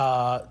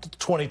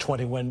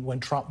 2020 when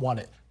Trump won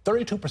it.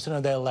 32%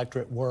 of the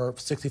electorate were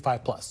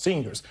 65 plus,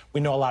 seniors.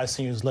 We know a lot of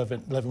seniors live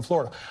in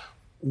Florida.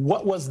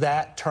 What was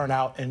that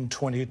turnout in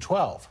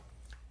 2012?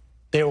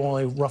 They were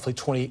only roughly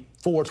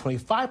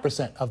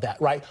 25% of that,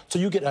 right? So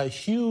you get a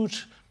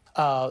huge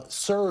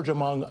surge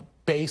among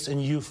base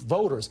and youth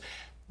voters.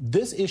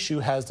 This issue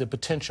has the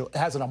potential, it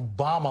has an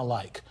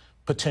Obama-like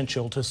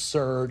potential to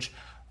surge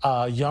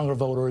younger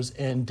voters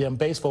and Dem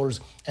base voters,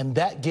 and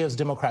that gives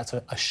Democrats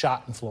a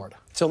shot in Florida.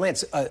 So,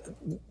 Lance,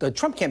 the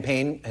Trump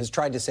campaign has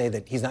tried to say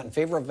that he's not in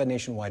favor of a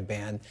nationwide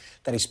ban,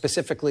 that he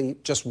specifically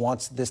just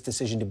wants this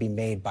decision to be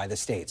made by the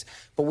states.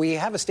 But we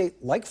have a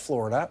state like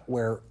Florida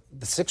where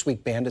the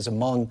 6-week ban is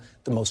among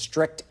the most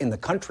strict in the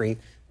country.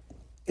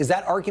 Is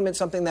that argument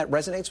something that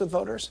resonates with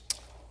voters?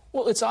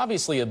 Well, it's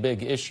obviously a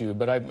big issue,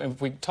 but if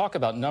we talk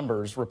about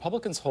numbers,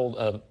 Republicans hold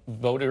a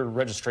voter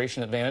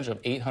registration advantage of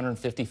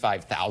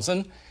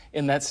 855,000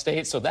 in that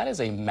state. So that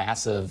is a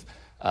massive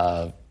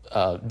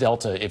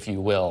delta, if you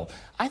will.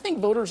 I think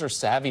voters are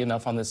savvy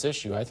enough on this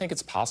issue. I think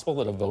it's possible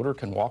that a voter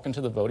can walk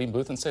into the voting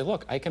booth and say,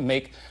 look, I can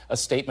make a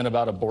statement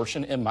about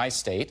abortion in my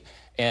state,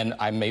 and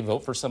I may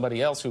vote for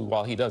somebody else who,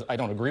 while I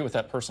don't agree with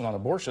that person on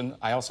abortion,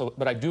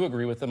 but I do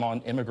agree with them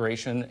on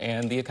immigration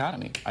and the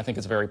economy. I think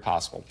it's very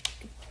possible.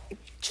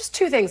 Just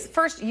two things.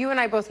 First, you and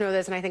I both know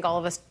this, and I think all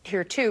of us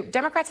here too.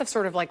 Democrats have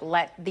sort of like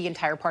let the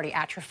entire party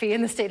atrophy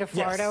in the state of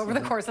Florida over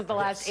the course of the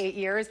last 8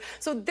 years.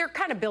 So they're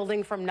kind of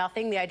building from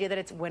nothing. The idea that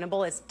it's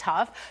winnable is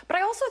tough. But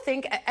I also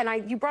think,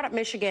 and you brought up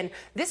Michigan,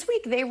 this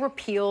week they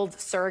repealed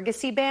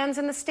surrogacy bans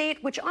in the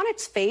state, which on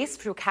its face,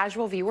 to a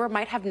casual viewer,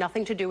 might have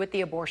nothing to do with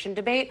the abortion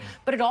debate.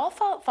 But it all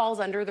falls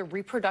under the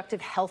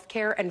reproductive health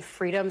care and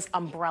freedoms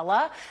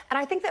umbrella. And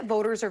I think that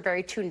voters are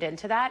very tuned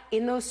into that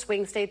in those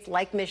swing states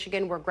like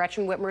Michigan, where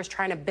Gretchen Whitmer is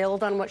trying to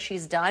build on what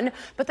she's done,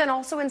 but then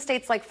also in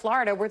states like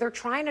Florida, where they're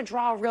trying to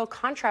draw a real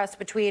contrast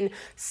between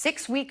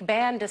 6-week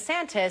ban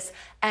DeSantis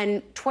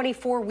and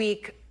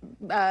 24-week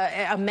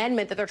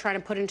amendment that they're trying to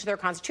put into their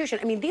constitution.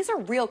 I mean, these are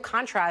real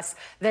contrasts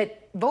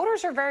that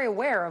voters are very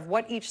aware of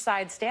what each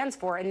side stands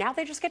for, and now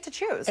they just get to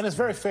choose. And it's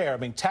very fair. I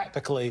mean,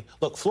 tactically,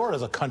 look,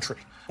 Florida's a country.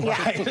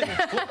 Right?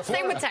 Yeah.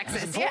 Same with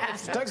Texas, yeah.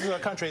 Texas is a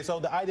country,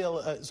 so the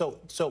ideal,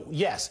 so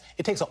yes,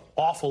 it takes an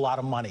awful lot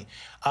of money.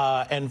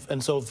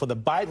 And so for the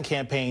Biden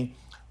campaign,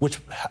 which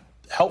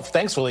help,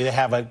 thankfully, they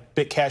have a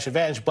big cash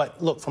advantage.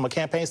 But look, from a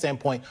campaign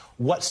standpoint,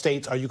 what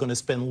states are you going to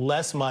spend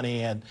less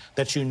money in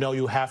that you know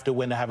you have to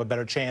win to have a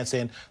better chance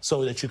in,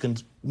 so that you can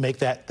make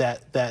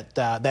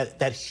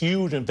that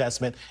huge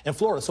investment in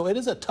Florida? So it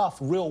is a tough,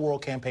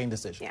 real-world campaign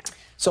decision. Yeah.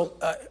 So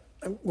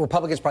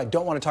Republicans probably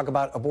don't want to talk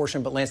about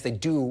abortion, but Lance, they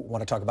do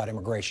want to talk about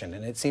immigration.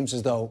 And it seems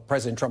as though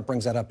President Trump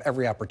brings that up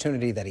every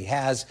opportunity that he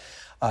has,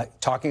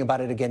 talking about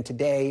it again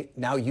today,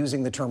 now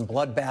using the term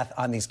bloodbath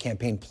on these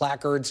campaign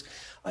placards.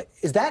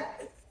 Is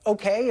that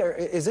okay? Or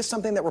is this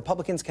something that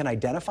Republicans can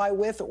identify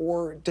with?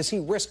 Or does he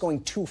risk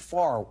going too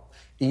far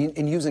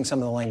in using some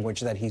of the language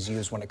that he's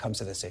used when it comes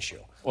to this issue?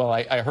 Well,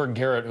 I heard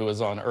Garrett, who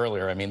was on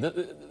earlier. I mean,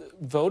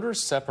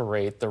 voters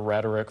separate the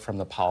rhetoric from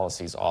the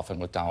policies often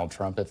with Donald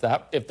Trump.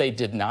 If they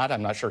did not,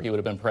 I'm not sure he would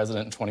have been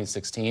president in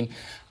 2016.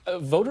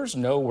 Voters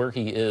know where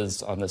he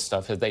is on this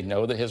stuff. They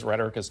know that his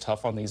rhetoric is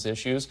tough on these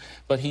issues,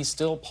 but he's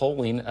still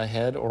polling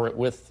ahead or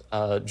with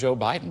Joe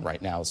Biden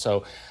right now.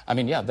 So, I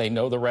mean, yeah, they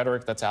know the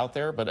rhetoric that's out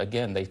there, but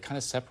again, they kind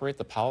of separate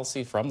the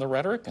policy from the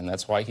rhetoric, and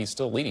that's why he's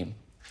still leading.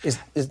 Is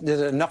it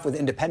enough with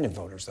independent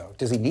voters, though?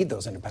 Does he need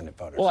those independent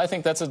voters? Well, I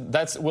think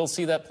we'll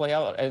see that play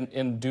out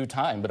in due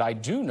time. But I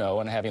do know,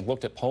 and having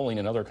looked at polling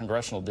in other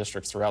congressional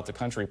districts throughout the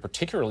country,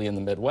 particularly in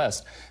the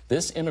Midwest,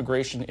 this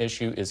immigration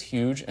issue is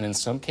huge, and in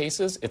some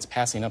cases, it's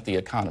passing up the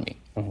economy.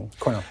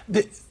 Cornell.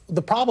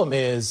 The problem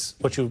is,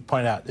 what you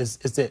pointed out, is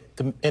that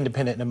the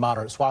independent and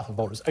moderate swath of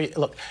voters. I mean,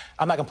 look,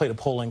 I'm not going to play the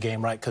polling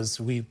game, right, because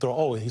we throw,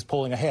 oh, he's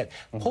polling ahead.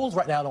 Polls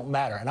right now don't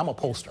matter, and I'm a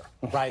pollster,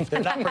 right?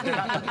 They're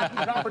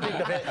not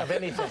predictive of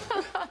anything.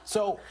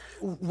 So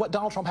what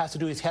Donald Trump has to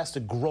do is he has to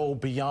grow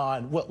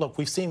beyond, well, look,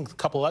 we've seen a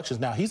couple elections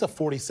now. He's a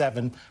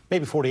 47,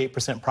 maybe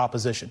 48%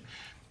 proposition.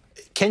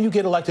 Can you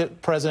get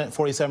elected president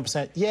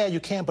 47%? Yeah, you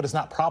can, but it's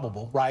not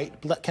probable, right?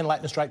 Can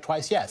lightning strike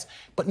twice? Yes.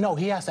 But no,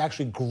 he has to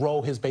actually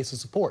grow his base of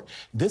support.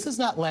 This is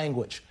not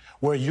language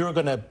where you're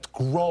going to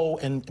grow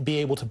and be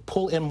able to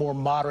pull in more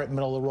moderate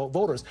middle-of-the-road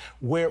voters,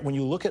 where when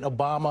you look at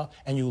Obama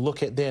and you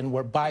look at then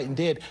what Biden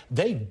did,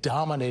 they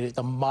dominated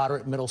the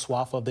moderate middle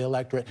swath of the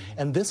electorate,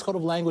 and this sort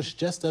of language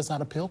just does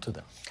not appeal to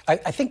them. I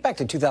think back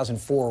to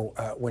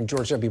 2004 when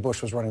George W.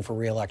 Bush was running for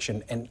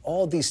re-election, and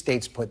all these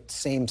states put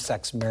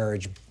same-sex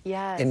marriage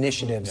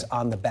initiatives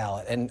on the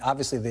ballot. And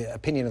obviously the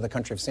opinion of the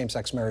country of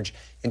same-sex marriage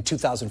in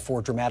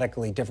 2004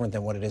 dramatically different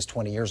than what it is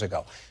 20 years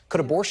ago.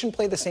 Could abortion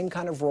play the same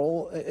kind of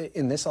role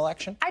in this election?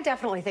 I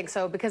definitely think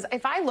so, because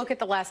if I look at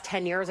the last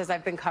 10 years as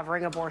I've been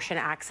covering abortion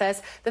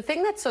access, the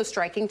thing that's so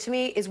striking to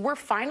me is we're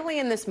finally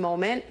in this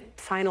moment,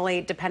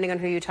 finally, depending on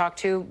who you talk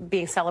to,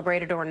 being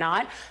celebrated or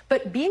not,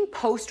 but being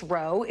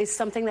post-Roe is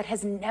something that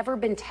has never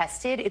been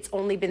tested. It's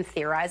only been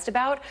theorized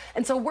about.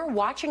 And so we're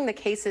watching the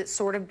cases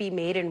sort of be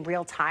made in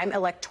real time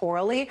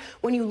electorally.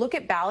 When you look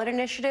at ballot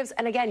initiatives,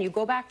 and again, you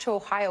go back to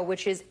Ohio,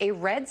 which is a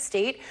red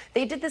state.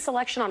 They did this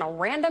election on a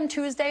random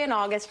Tuesday in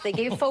August. They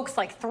gave folks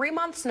like 3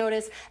 months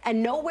notice,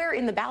 and nowhere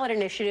in the ballot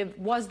initiative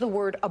was the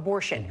word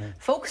abortion.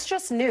 Folks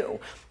just knew.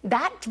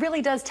 That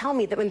really does tell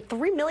me that when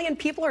 3 million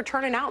people are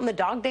turning out in the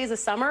dog days of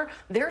summer,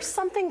 there's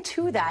something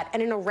to that.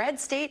 And in a red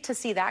state, to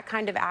see that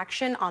kind of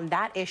action on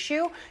that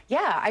issue,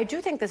 yeah, I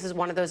do think this is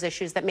one of those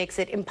issues that makes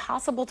it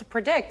impossible to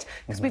predict,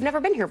 because we've never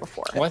been here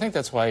before. Well, I think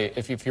that's why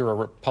if you're a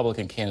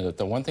Republican candidate,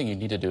 the one thing you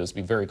need to do is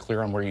be very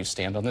clear on where you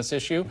stand on this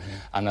issue.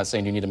 I'm not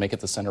saying you need to make it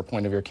the center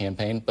point of your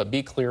campaign, but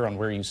be clear on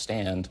where you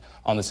stand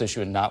on this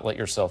issue and not let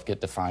yourself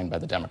get defined by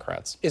the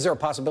Democrats. Is there a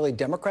possibility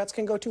Democrats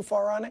can go too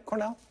far on it,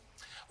 Cornell?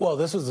 Well,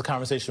 this was the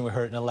conversation we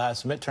heard in the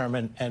last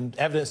midterm, and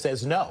evidence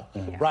says no,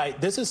 right?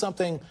 This is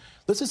something,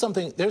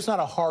 there's not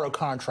a horror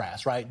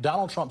contrast, right?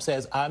 Donald Trump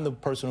says, I'm the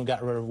person who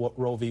got rid of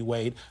Roe v.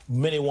 Wade.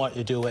 Many want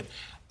to do it.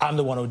 I'm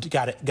the one who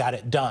got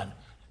it done.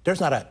 There's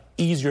not an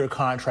easier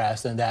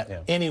contrast than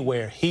that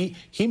anywhere. He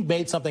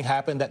made something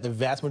happen that the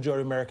vast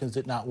majority of Americans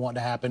did not want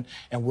to happen,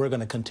 and we're going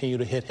to continue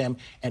to hit him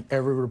and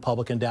every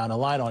Republican down the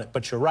line on it.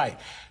 But you're right.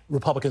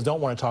 Republicans don't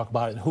want to talk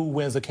about it. Who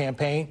wins the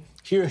campaign?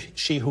 He or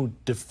she who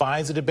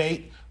defines the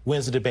debate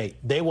wins the debate.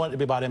 They want it to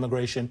be about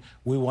immigration.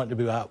 We want it to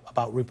be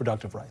about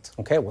reproductive rights.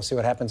 Okay, we'll see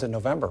what happens in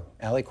November.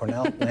 Allie,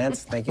 Cornell,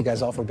 Lance, thank you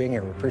guys all for being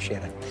here. We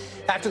appreciate it.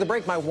 After the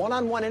break, my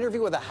one-on-one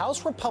interview with a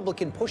House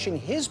Republican pushing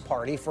his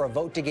party for a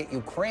vote to get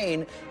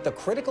Ukraine the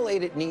critical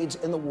aid it needs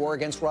in the war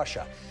against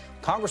Russia.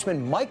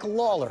 Congressman Mike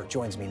Lawler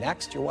joins me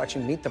next. You're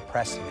watching Meet the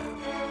Press now.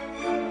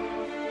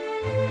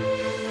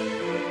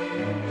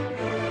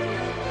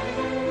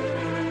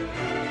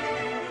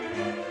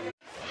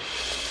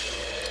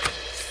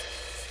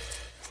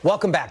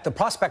 Welcome back. The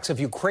prospects of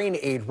Ukraine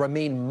aid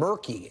remain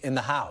murky in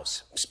the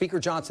House. Speaker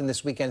Johnson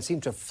this weekend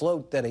seemed to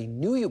float that a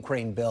new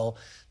Ukraine bill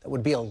that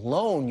would be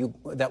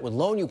that would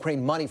loan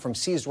Ukraine money from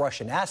seized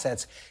Russian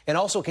assets and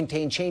also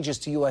contain changes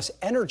to U.S.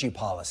 energy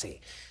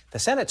policy. The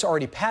Senate's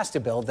already passed a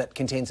bill that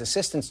contains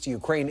assistance to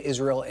Ukraine,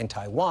 Israel, and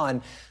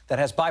Taiwan that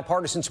has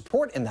bipartisan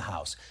support in the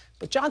House.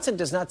 But Johnson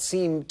does not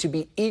seem to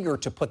be eager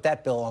to put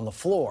that bill on the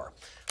floor.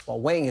 While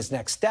weighing his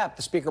next step,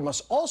 the Speaker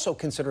must also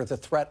consider the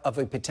threat of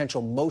a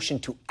potential motion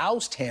to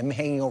oust him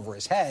hanging over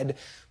his head,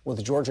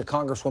 with Georgia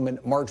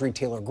Congresswoman Marjorie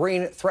Taylor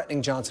Greene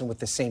threatening Johnson with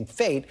the same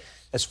fate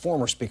as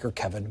former Speaker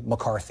Kevin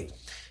McCarthy.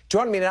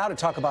 Joining me now to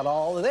talk about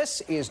all of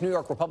this is New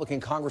York Republican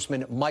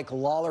Congressman Mike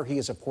Lawler. He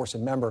is, of course, a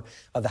member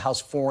of the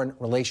House Foreign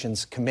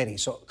Relations Committee.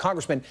 So,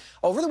 Congressman,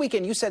 over the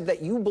weekend, you said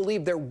that you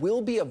believe there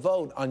will be a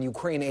vote on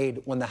Ukraine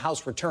aid when the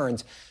House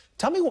returns.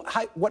 Tell me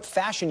what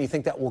fashion you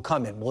think that will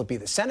come in. Will it be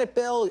the Senate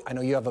bill? I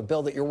know you have a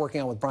bill that you're working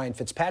on with Brian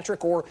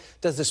Fitzpatrick, or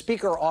does the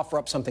Speaker offer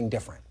up something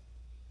different?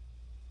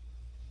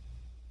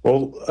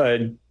 Well,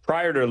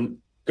 prior to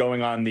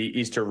going on the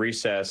Easter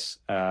recess,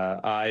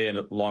 I,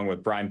 along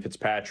with Brian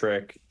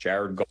Fitzpatrick,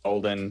 Jared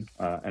Golden,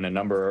 and a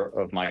number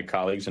of my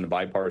colleagues in a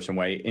bipartisan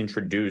way,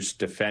 introduced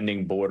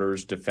Defending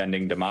Borders,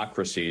 Defending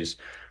Democracies,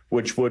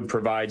 which would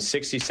provide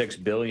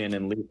 $66 billion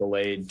in lethal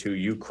aid to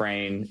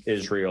Ukraine,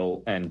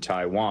 Israel, and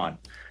Taiwan.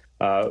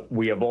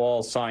 We have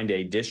all signed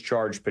a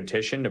discharge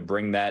petition to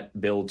bring that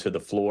bill to the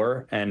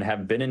floor and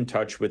have been in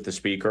touch with the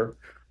Speaker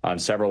on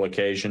several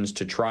occasions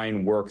to try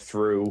and work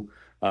through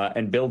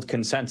and build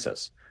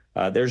consensus.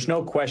 There's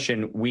no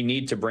question we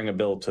need to bring a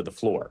bill to the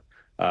floor.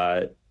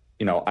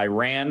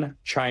 Iran,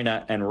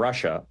 China, and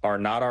Russia are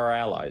not our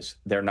allies.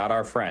 They're not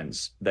our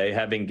friends. They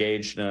have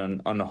engaged in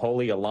an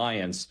unholy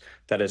alliance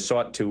that has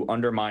sought to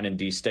undermine and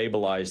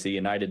destabilize the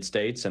United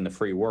States and the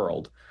free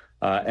world.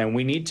 And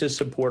we need to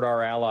support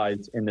our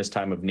allies in this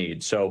time of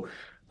need. So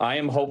I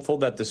am hopeful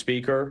that the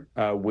Speaker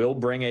will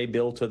bring a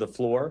bill to the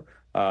floor.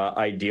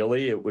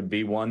 Ideally, it would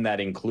be one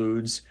that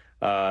includes,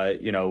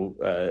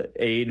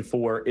 aid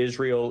for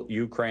Israel,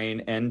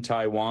 Ukraine, and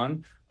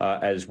Taiwan,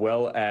 as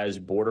well as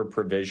border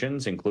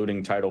provisions,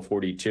 including Title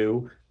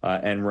 42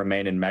 and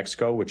Remain in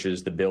Mexico, which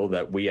is the bill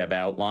that we have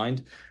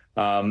outlined.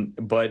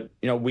 But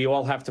we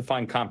all have to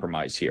find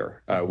compromise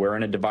here. We're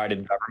in a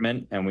divided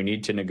government, and we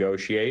need to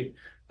negotiate.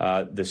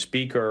 The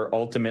Speaker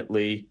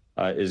ultimately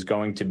is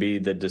going to be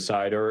the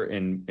decider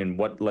in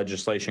what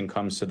legislation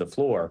comes to the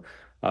floor.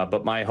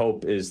 But my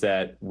hope is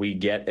that we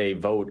get a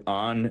vote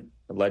on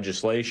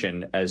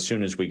legislation as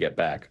soon as we get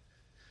back.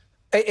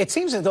 It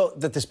seems as though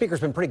that the Speaker's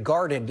been pretty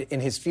guarded in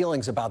his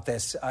feelings about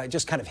this,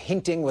 just kind of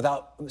hinting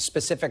without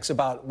specifics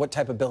about what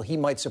type of bill he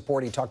might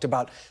support. He talked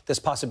about this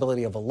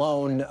possibility of a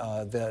loan,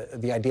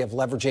 the idea of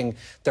leveraging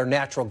their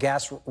natural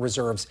gas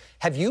reserves.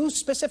 Have you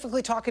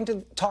specifically talked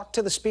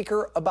to the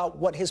Speaker about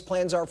what his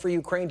plans are for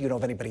Ukraine? Do you know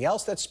of anybody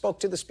else that spoke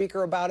to the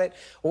Speaker about it?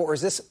 Or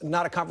is this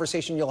not a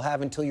conversation you'll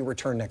have until you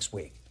return next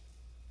week?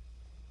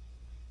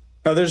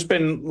 No, there's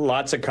been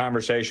lots of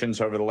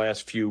conversations over the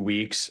last few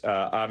weeks.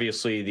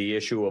 Obviously, the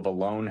issue of a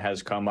loan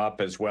has come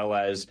up, as well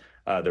as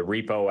the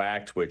Repo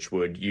Act, which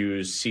would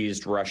use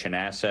seized Russian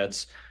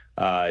assets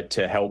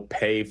to help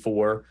pay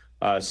for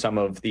some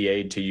of the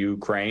aid to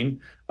Ukraine,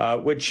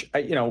 which,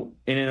 in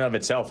and of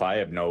itself, I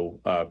have no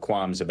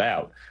qualms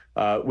about.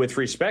 With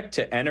respect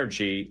to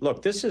energy,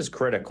 look, this is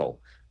critical.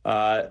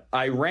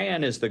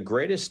 Iran is the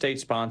greatest state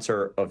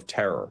sponsor of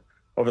terror.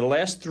 Over the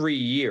last 3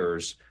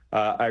 years,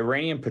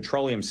 Iranian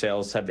petroleum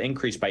sales have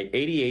increased by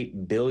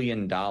 $88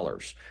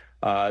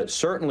 billion.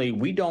 Certainly,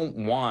 we don't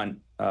want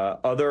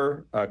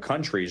other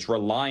countries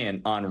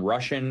reliant on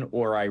Russian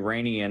or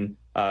Iranian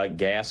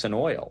gas and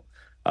oil.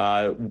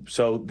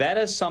 So that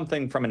is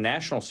something from a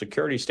national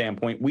security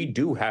standpoint we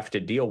do have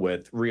to deal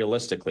with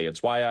realistically.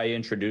 It's why I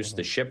introduced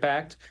the SHIP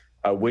Act,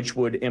 which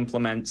would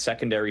implement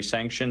secondary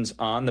sanctions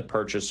on the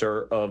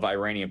purchaser of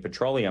Iranian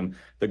petroleum,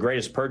 the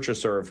greatest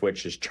purchaser of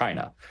which is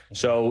China.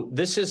 So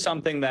this is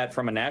something that,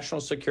 from a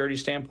national security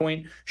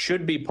standpoint,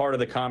 should be part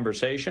of the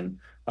conversation.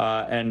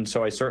 And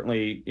so I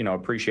certainly,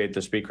 appreciate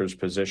the Speaker's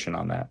position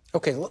on that.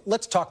 Okay,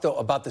 let's talk, though,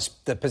 about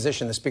the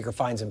position the Speaker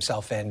finds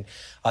himself in.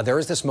 There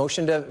is this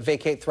motion to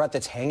vacate threat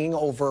that's hanging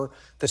over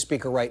the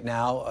Speaker right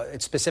now.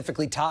 It's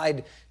specifically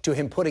tied to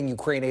him putting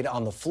Ukraine aid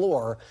on the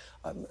floor.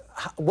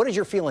 What is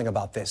your feeling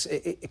about this?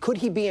 Could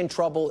he be in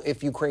trouble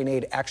if Ukraine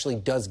aid actually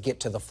does get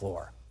to the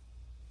floor?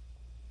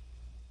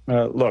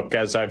 Look,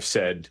 as I've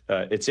said,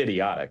 it's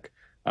idiotic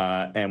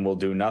and will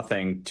do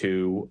nothing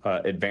to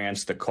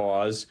advance the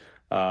cause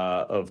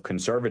of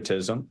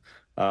conservatism,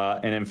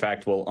 and in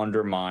fact will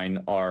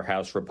undermine our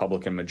House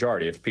Republican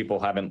majority. If people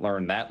haven't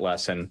learned that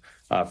lesson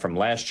from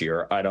last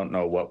year, I don't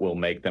know what will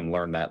make them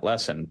learn that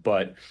lesson.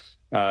 But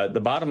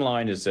the bottom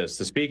line is this: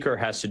 the Speaker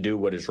has to do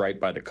what is right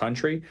by the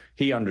country.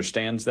 He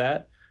understands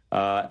that,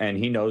 and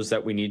he knows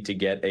that we need to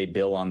get a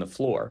bill on the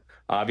floor.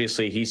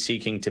 Obviously, he's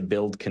seeking to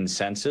build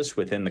consensus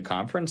within the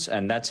conference,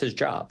 and that's his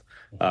job.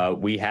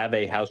 We have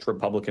a House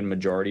Republican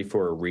majority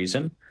for a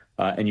reason.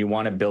 And you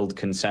want to build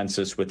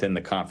consensus within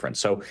the conference.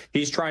 So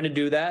he's trying to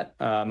do that.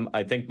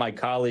 I think my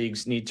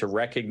colleagues need to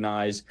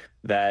recognize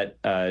that,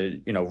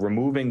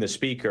 removing the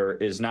Speaker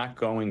is not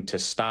going to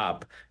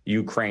stop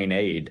Ukraine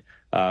aid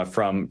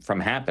from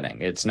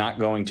happening. It's not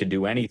going to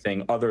do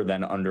anything other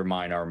than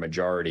undermine our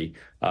majority.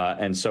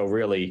 And so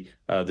really,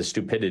 the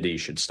stupidity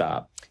should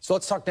stop. So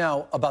let's talk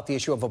now about the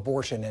issue of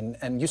abortion.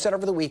 And you said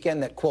over the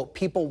weekend that, quote,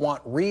 people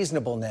want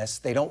reasonableness.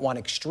 They don't want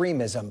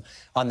extremism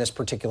on this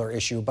particular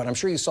issue. But I'm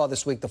sure you saw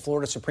this week the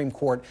Florida Supreme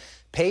Court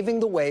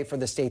paving the way for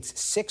the state's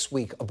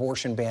 6-week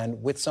abortion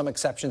ban, with some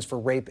exceptions for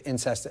rape,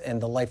 incest,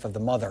 and the life of the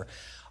mother.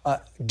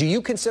 Do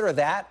you consider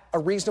that a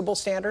reasonable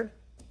standard?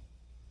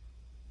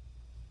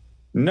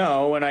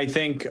 No, and I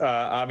think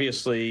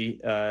obviously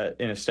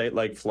in a state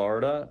like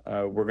Florida,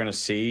 we're going to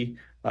see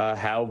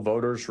how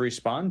voters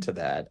respond to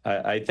that.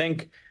 I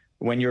think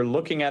when you're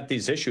looking at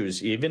these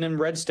issues, even in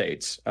red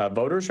states,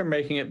 voters are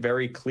making it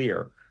very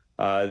clear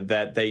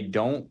that they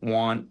don't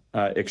want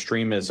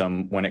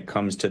extremism when it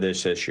comes to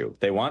this issue.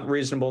 They want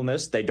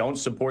reasonableness. They don't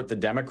support the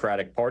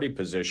Democratic Party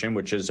position,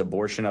 which is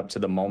abortion up to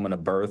the moment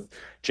of birth,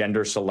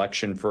 gender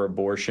selection for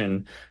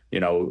abortion,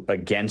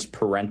 against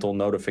parental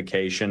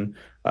notification.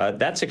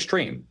 That's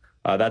extreme.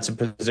 That's a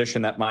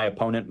position that my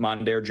opponent,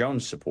 Mondaire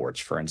Jones, supports,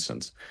 for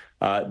instance.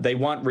 They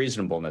want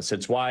reasonableness.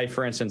 It's why,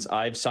 for instance,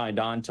 I've signed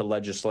on to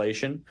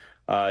legislation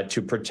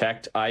to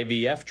protect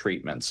IVF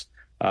treatments.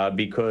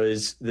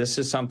 Because this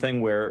is something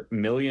where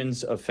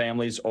millions of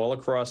families all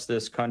across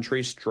this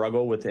country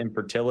struggle with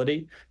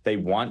infertility. They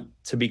want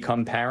to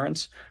become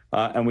parents,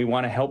 and we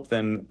want to help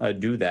them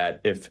do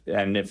that. If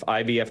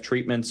IVF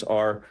treatments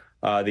are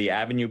the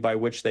avenue by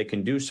which they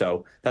can do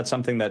so, that's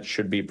something that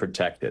should be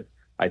protected.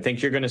 I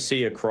think you're going to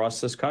see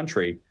across this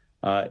country,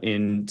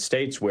 in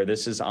states where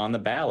this is on the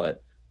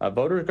ballot,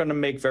 voters are going to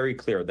make very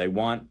clear they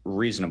want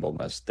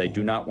reasonableness. They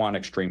do not want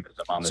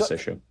extremism on this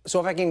issue. So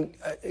if I can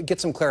get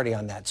some clarity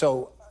on that.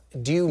 So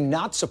do you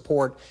not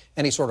support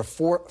any sort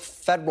of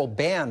federal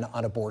ban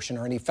on abortion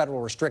or any federal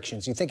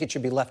restrictions? You think it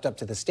should be left up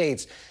to the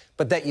states,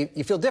 but that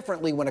you feel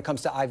differently when it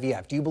comes to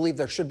IVF. Do you believe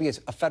there should be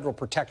a federal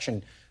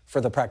protection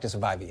for the practice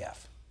of IVF?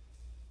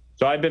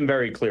 So I've been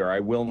very clear. I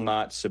will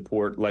not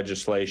support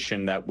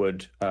legislation that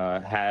would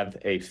have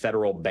a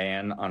federal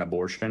ban on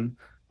abortion.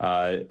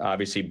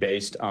 Obviously,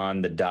 based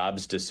on the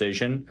Dobbs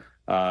decision,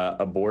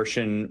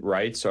 abortion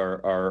rights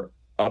are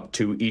up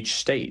to each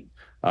state.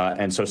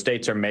 And so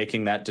states are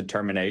making that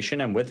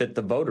determination, and with it,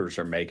 the voters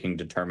are making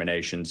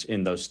determinations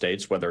in those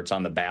states, whether it's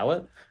on the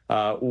ballot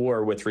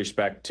or with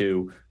respect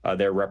to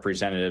their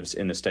representatives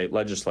in the state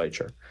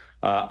legislature.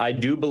 I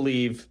do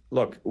believe,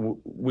 look,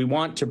 we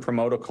want to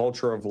promote a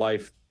culture of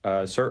life,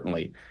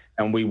 certainly,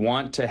 and we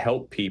want to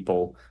help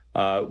people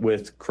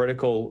with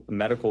critical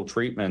medical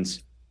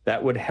treatments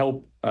that would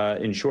help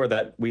ensure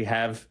that we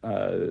have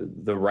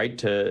the right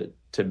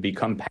to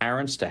become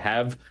parents, to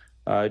have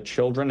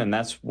children, and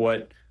that's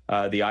what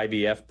the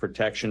IVF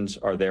protections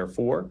are there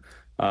for.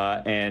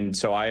 And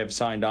so I have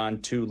signed on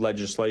to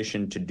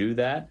legislation to do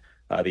that.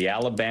 The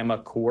Alabama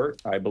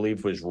court, I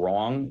believe, was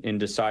wrong in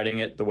deciding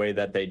it the way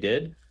that they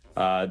did.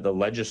 The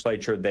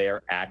legislature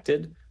there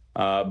acted,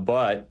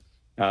 but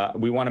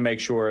we want to make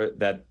sure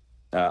that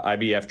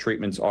IVF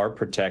treatments are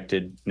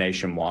protected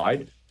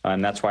nationwide.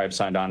 And that's why I've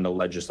signed on to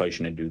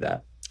legislation to do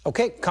that.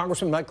 Okay,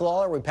 Congressman Mike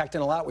Lawler, we packed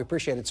in a lot. We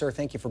appreciate it, sir.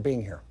 Thank you for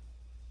being here.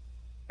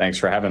 Thanks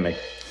for having me.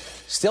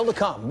 Still to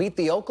come, meet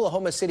the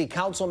Oklahoma City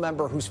Council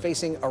member who's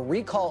facing a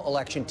recall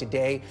election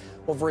today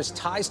over his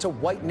ties to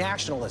white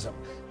nationalism.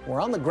 We're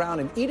on the ground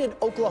in Enid,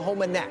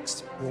 Oklahoma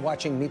next. You're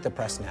watching Meet the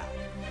Press Now.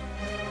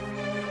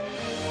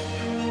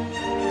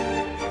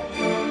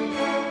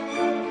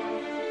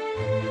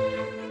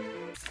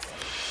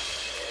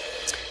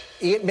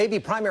 It may be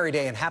primary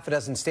day in half a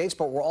dozen states,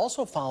 but we're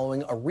also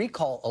following a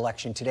recall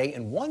election today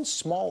in one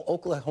small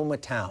Oklahoma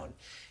town.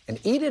 An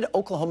Enid,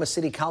 Oklahoma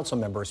City Council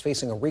member is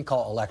facing a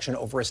recall election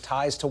over his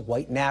ties to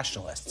white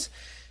nationalists.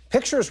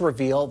 Pictures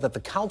reveal that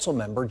the council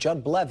member,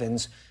 Judd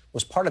Blevins,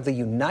 was part of the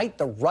Unite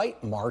the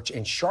Right march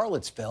in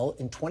Charlottesville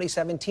in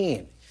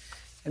 2017.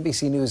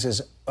 NBC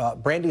News'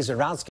 Brandy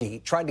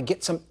Zaransky tried to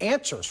get some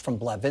answers from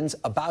Blevins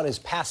about his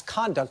past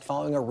conduct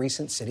following a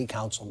recent city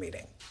council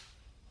meeting.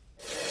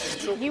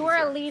 You were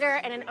a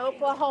leader in an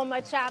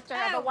Oklahoma chapter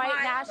of a white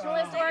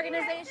nationalist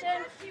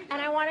organization,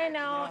 and I want to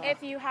know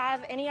if you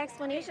have any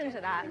explanation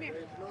to that.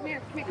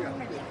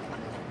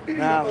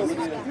 No.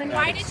 Then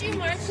why did you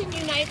march and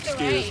unite the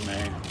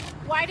right?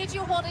 Why did you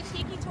hold a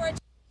tiki torch?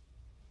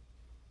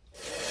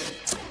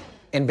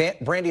 And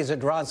Brandy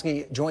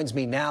Zaransky joins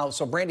me now.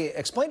 So, Brandy,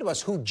 explain to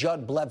us who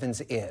Judd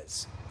Blevins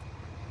is.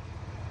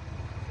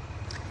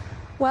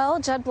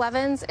 Well, Judd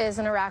Blevins is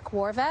an Iraq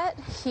war vet.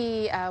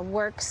 He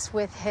works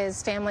with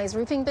his family's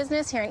roofing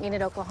business here in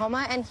Enid,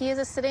 Oklahoma, and he is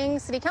a sitting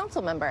city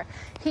council member.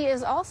 He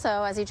is also,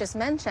 as you just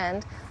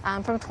mentioned,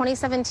 from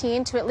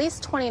 2017 to at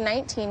least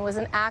 2019, was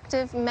an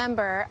active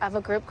member of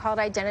a group called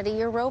Identity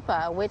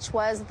Europa, which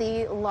was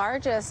the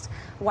largest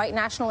white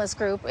nationalist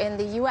group in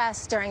the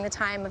U.S. during the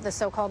time of the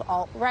so-called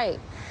alt-right.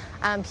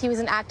 He was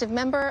an active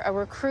member, a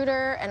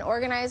recruiter, an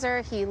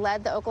organizer. He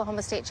led the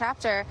Oklahoma State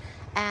chapter.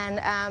 And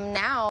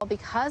now,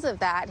 because of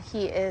that,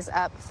 he is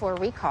up for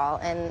recall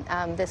in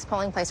this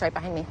polling place right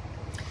behind me.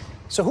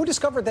 So who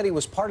discovered that he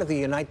was part of the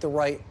Unite the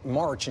Right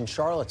march in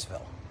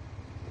Charlottesville?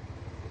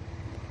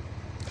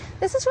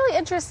 This is really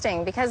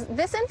interesting because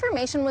this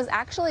information was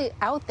actually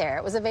out there.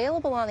 It was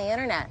available on the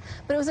internet,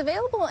 but it was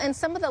available in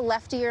some of the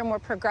leftier, more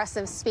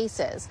progressive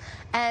spaces.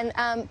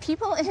 And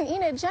people in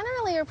Enid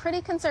generally are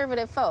pretty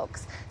conservative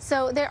folks.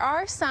 So there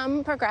are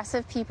some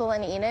progressive people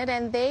in Enid,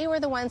 and they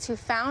were the ones who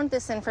found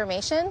this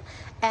information,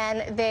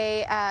 and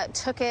they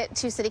took it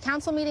to city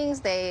council meetings.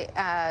 They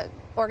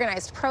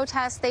organized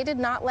protests. They did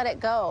not let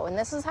it go. And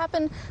this has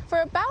happened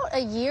for about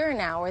a year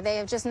now, where they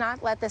have just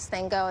not let this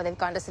thing go. They've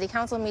gone to city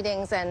council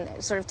meetings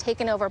and sort of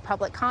taken over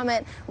public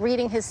comment,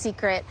 reading his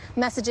secret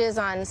messages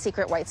on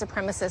secret white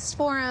supremacist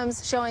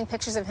forums, showing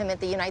pictures of him at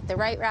the Unite the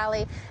Right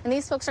rally. And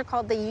these folks are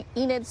called the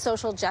Enid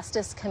Social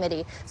Justice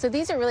Committee. So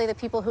these are really the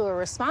people who are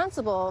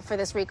responsible for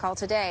this recall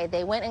today.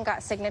 They went and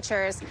got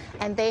signatures,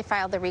 and they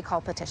filed the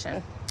recall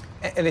petition.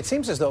 And it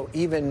seems as though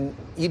even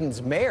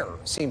Eden's mayor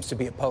seems to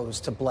be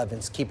opposed to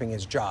Blevins keeping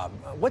his job.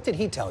 What did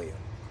he tell you?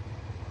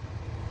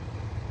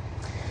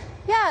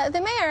 Yeah, the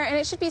mayor, and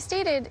it should be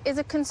stated, is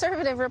a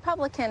conservative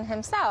Republican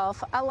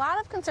himself. A lot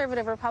of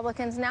conservative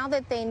Republicans, now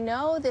that they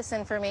know this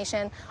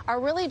information, are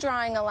really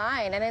drawing a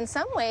line and in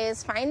some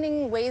ways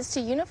finding ways to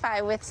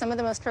unify with some of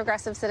the most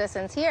progressive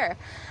citizens here.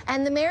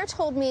 And the mayor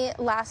told me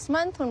last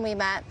month when we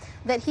met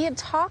that he had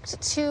talked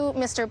to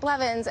Mr.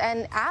 Blevins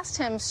and asked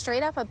him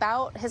straight up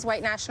about his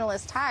white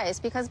nationalist ties,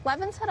 because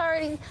Blevins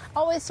had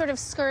always sort of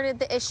skirted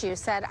the issue,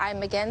 said,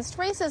 I'm against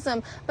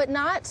racism, but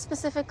not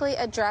specifically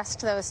addressed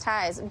those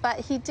ties. But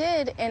he did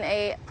did in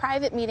a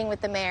private meeting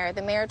with the mayor.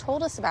 The mayor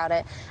told us about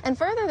it. And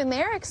further, the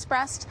mayor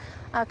expressed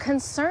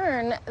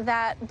concern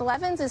that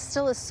Blevins is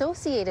still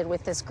associated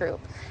with this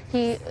group.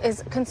 He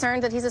is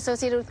concerned that he's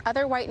associated with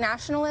other white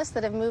nationalists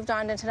that have moved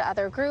on into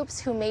other groups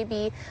who may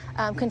be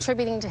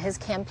contributing to his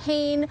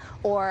campaign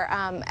or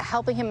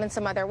helping him in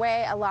some other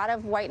way. A lot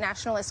of white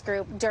nationalist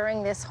groups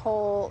during this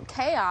whole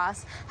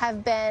chaos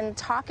have been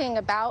talking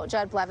about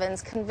Judd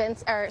Blevins,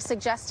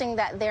 suggesting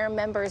that their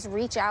members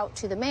reach out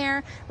to the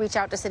mayor, reach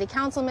out to city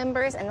council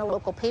members and the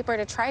local paper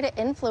to try to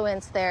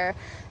influence the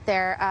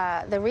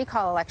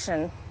recall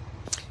election.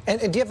 And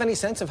do you have any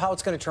sense of how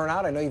it's going to turn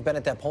out? I know you've been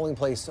at that polling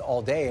place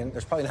all day, and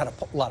there's probably not a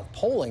lot of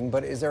polling,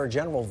 but is there a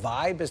general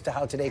vibe as to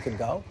how today could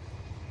go?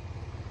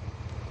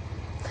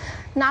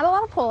 Not a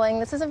lot of polling.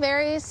 This is a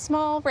very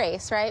small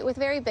race, right, with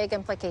very big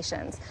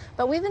implications.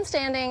 But we've been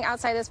standing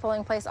outside this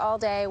polling place all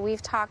day.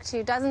 We've talked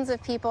to dozens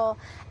of people,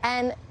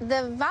 and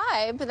the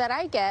vibe that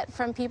I get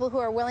from people who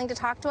are willing to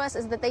talk to us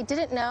is that they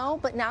didn't know,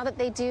 but now that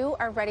they do,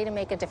 are ready to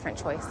make a different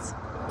choice.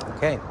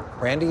 Okay.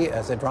 Randy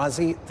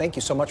Zadrazi, thank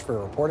you so much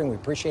for reporting. We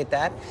appreciate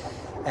that.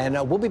 And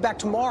we'll be back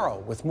tomorrow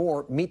with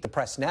more Meet the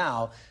Press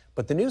Now.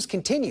 But the news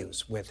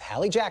continues with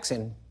Hallie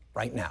Jackson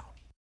right now.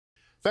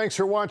 Thanks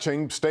for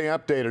watching. Stay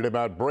updated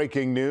about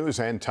breaking news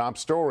and top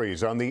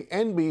stories on the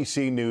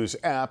NBC News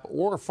app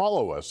or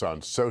follow us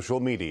on social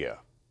media.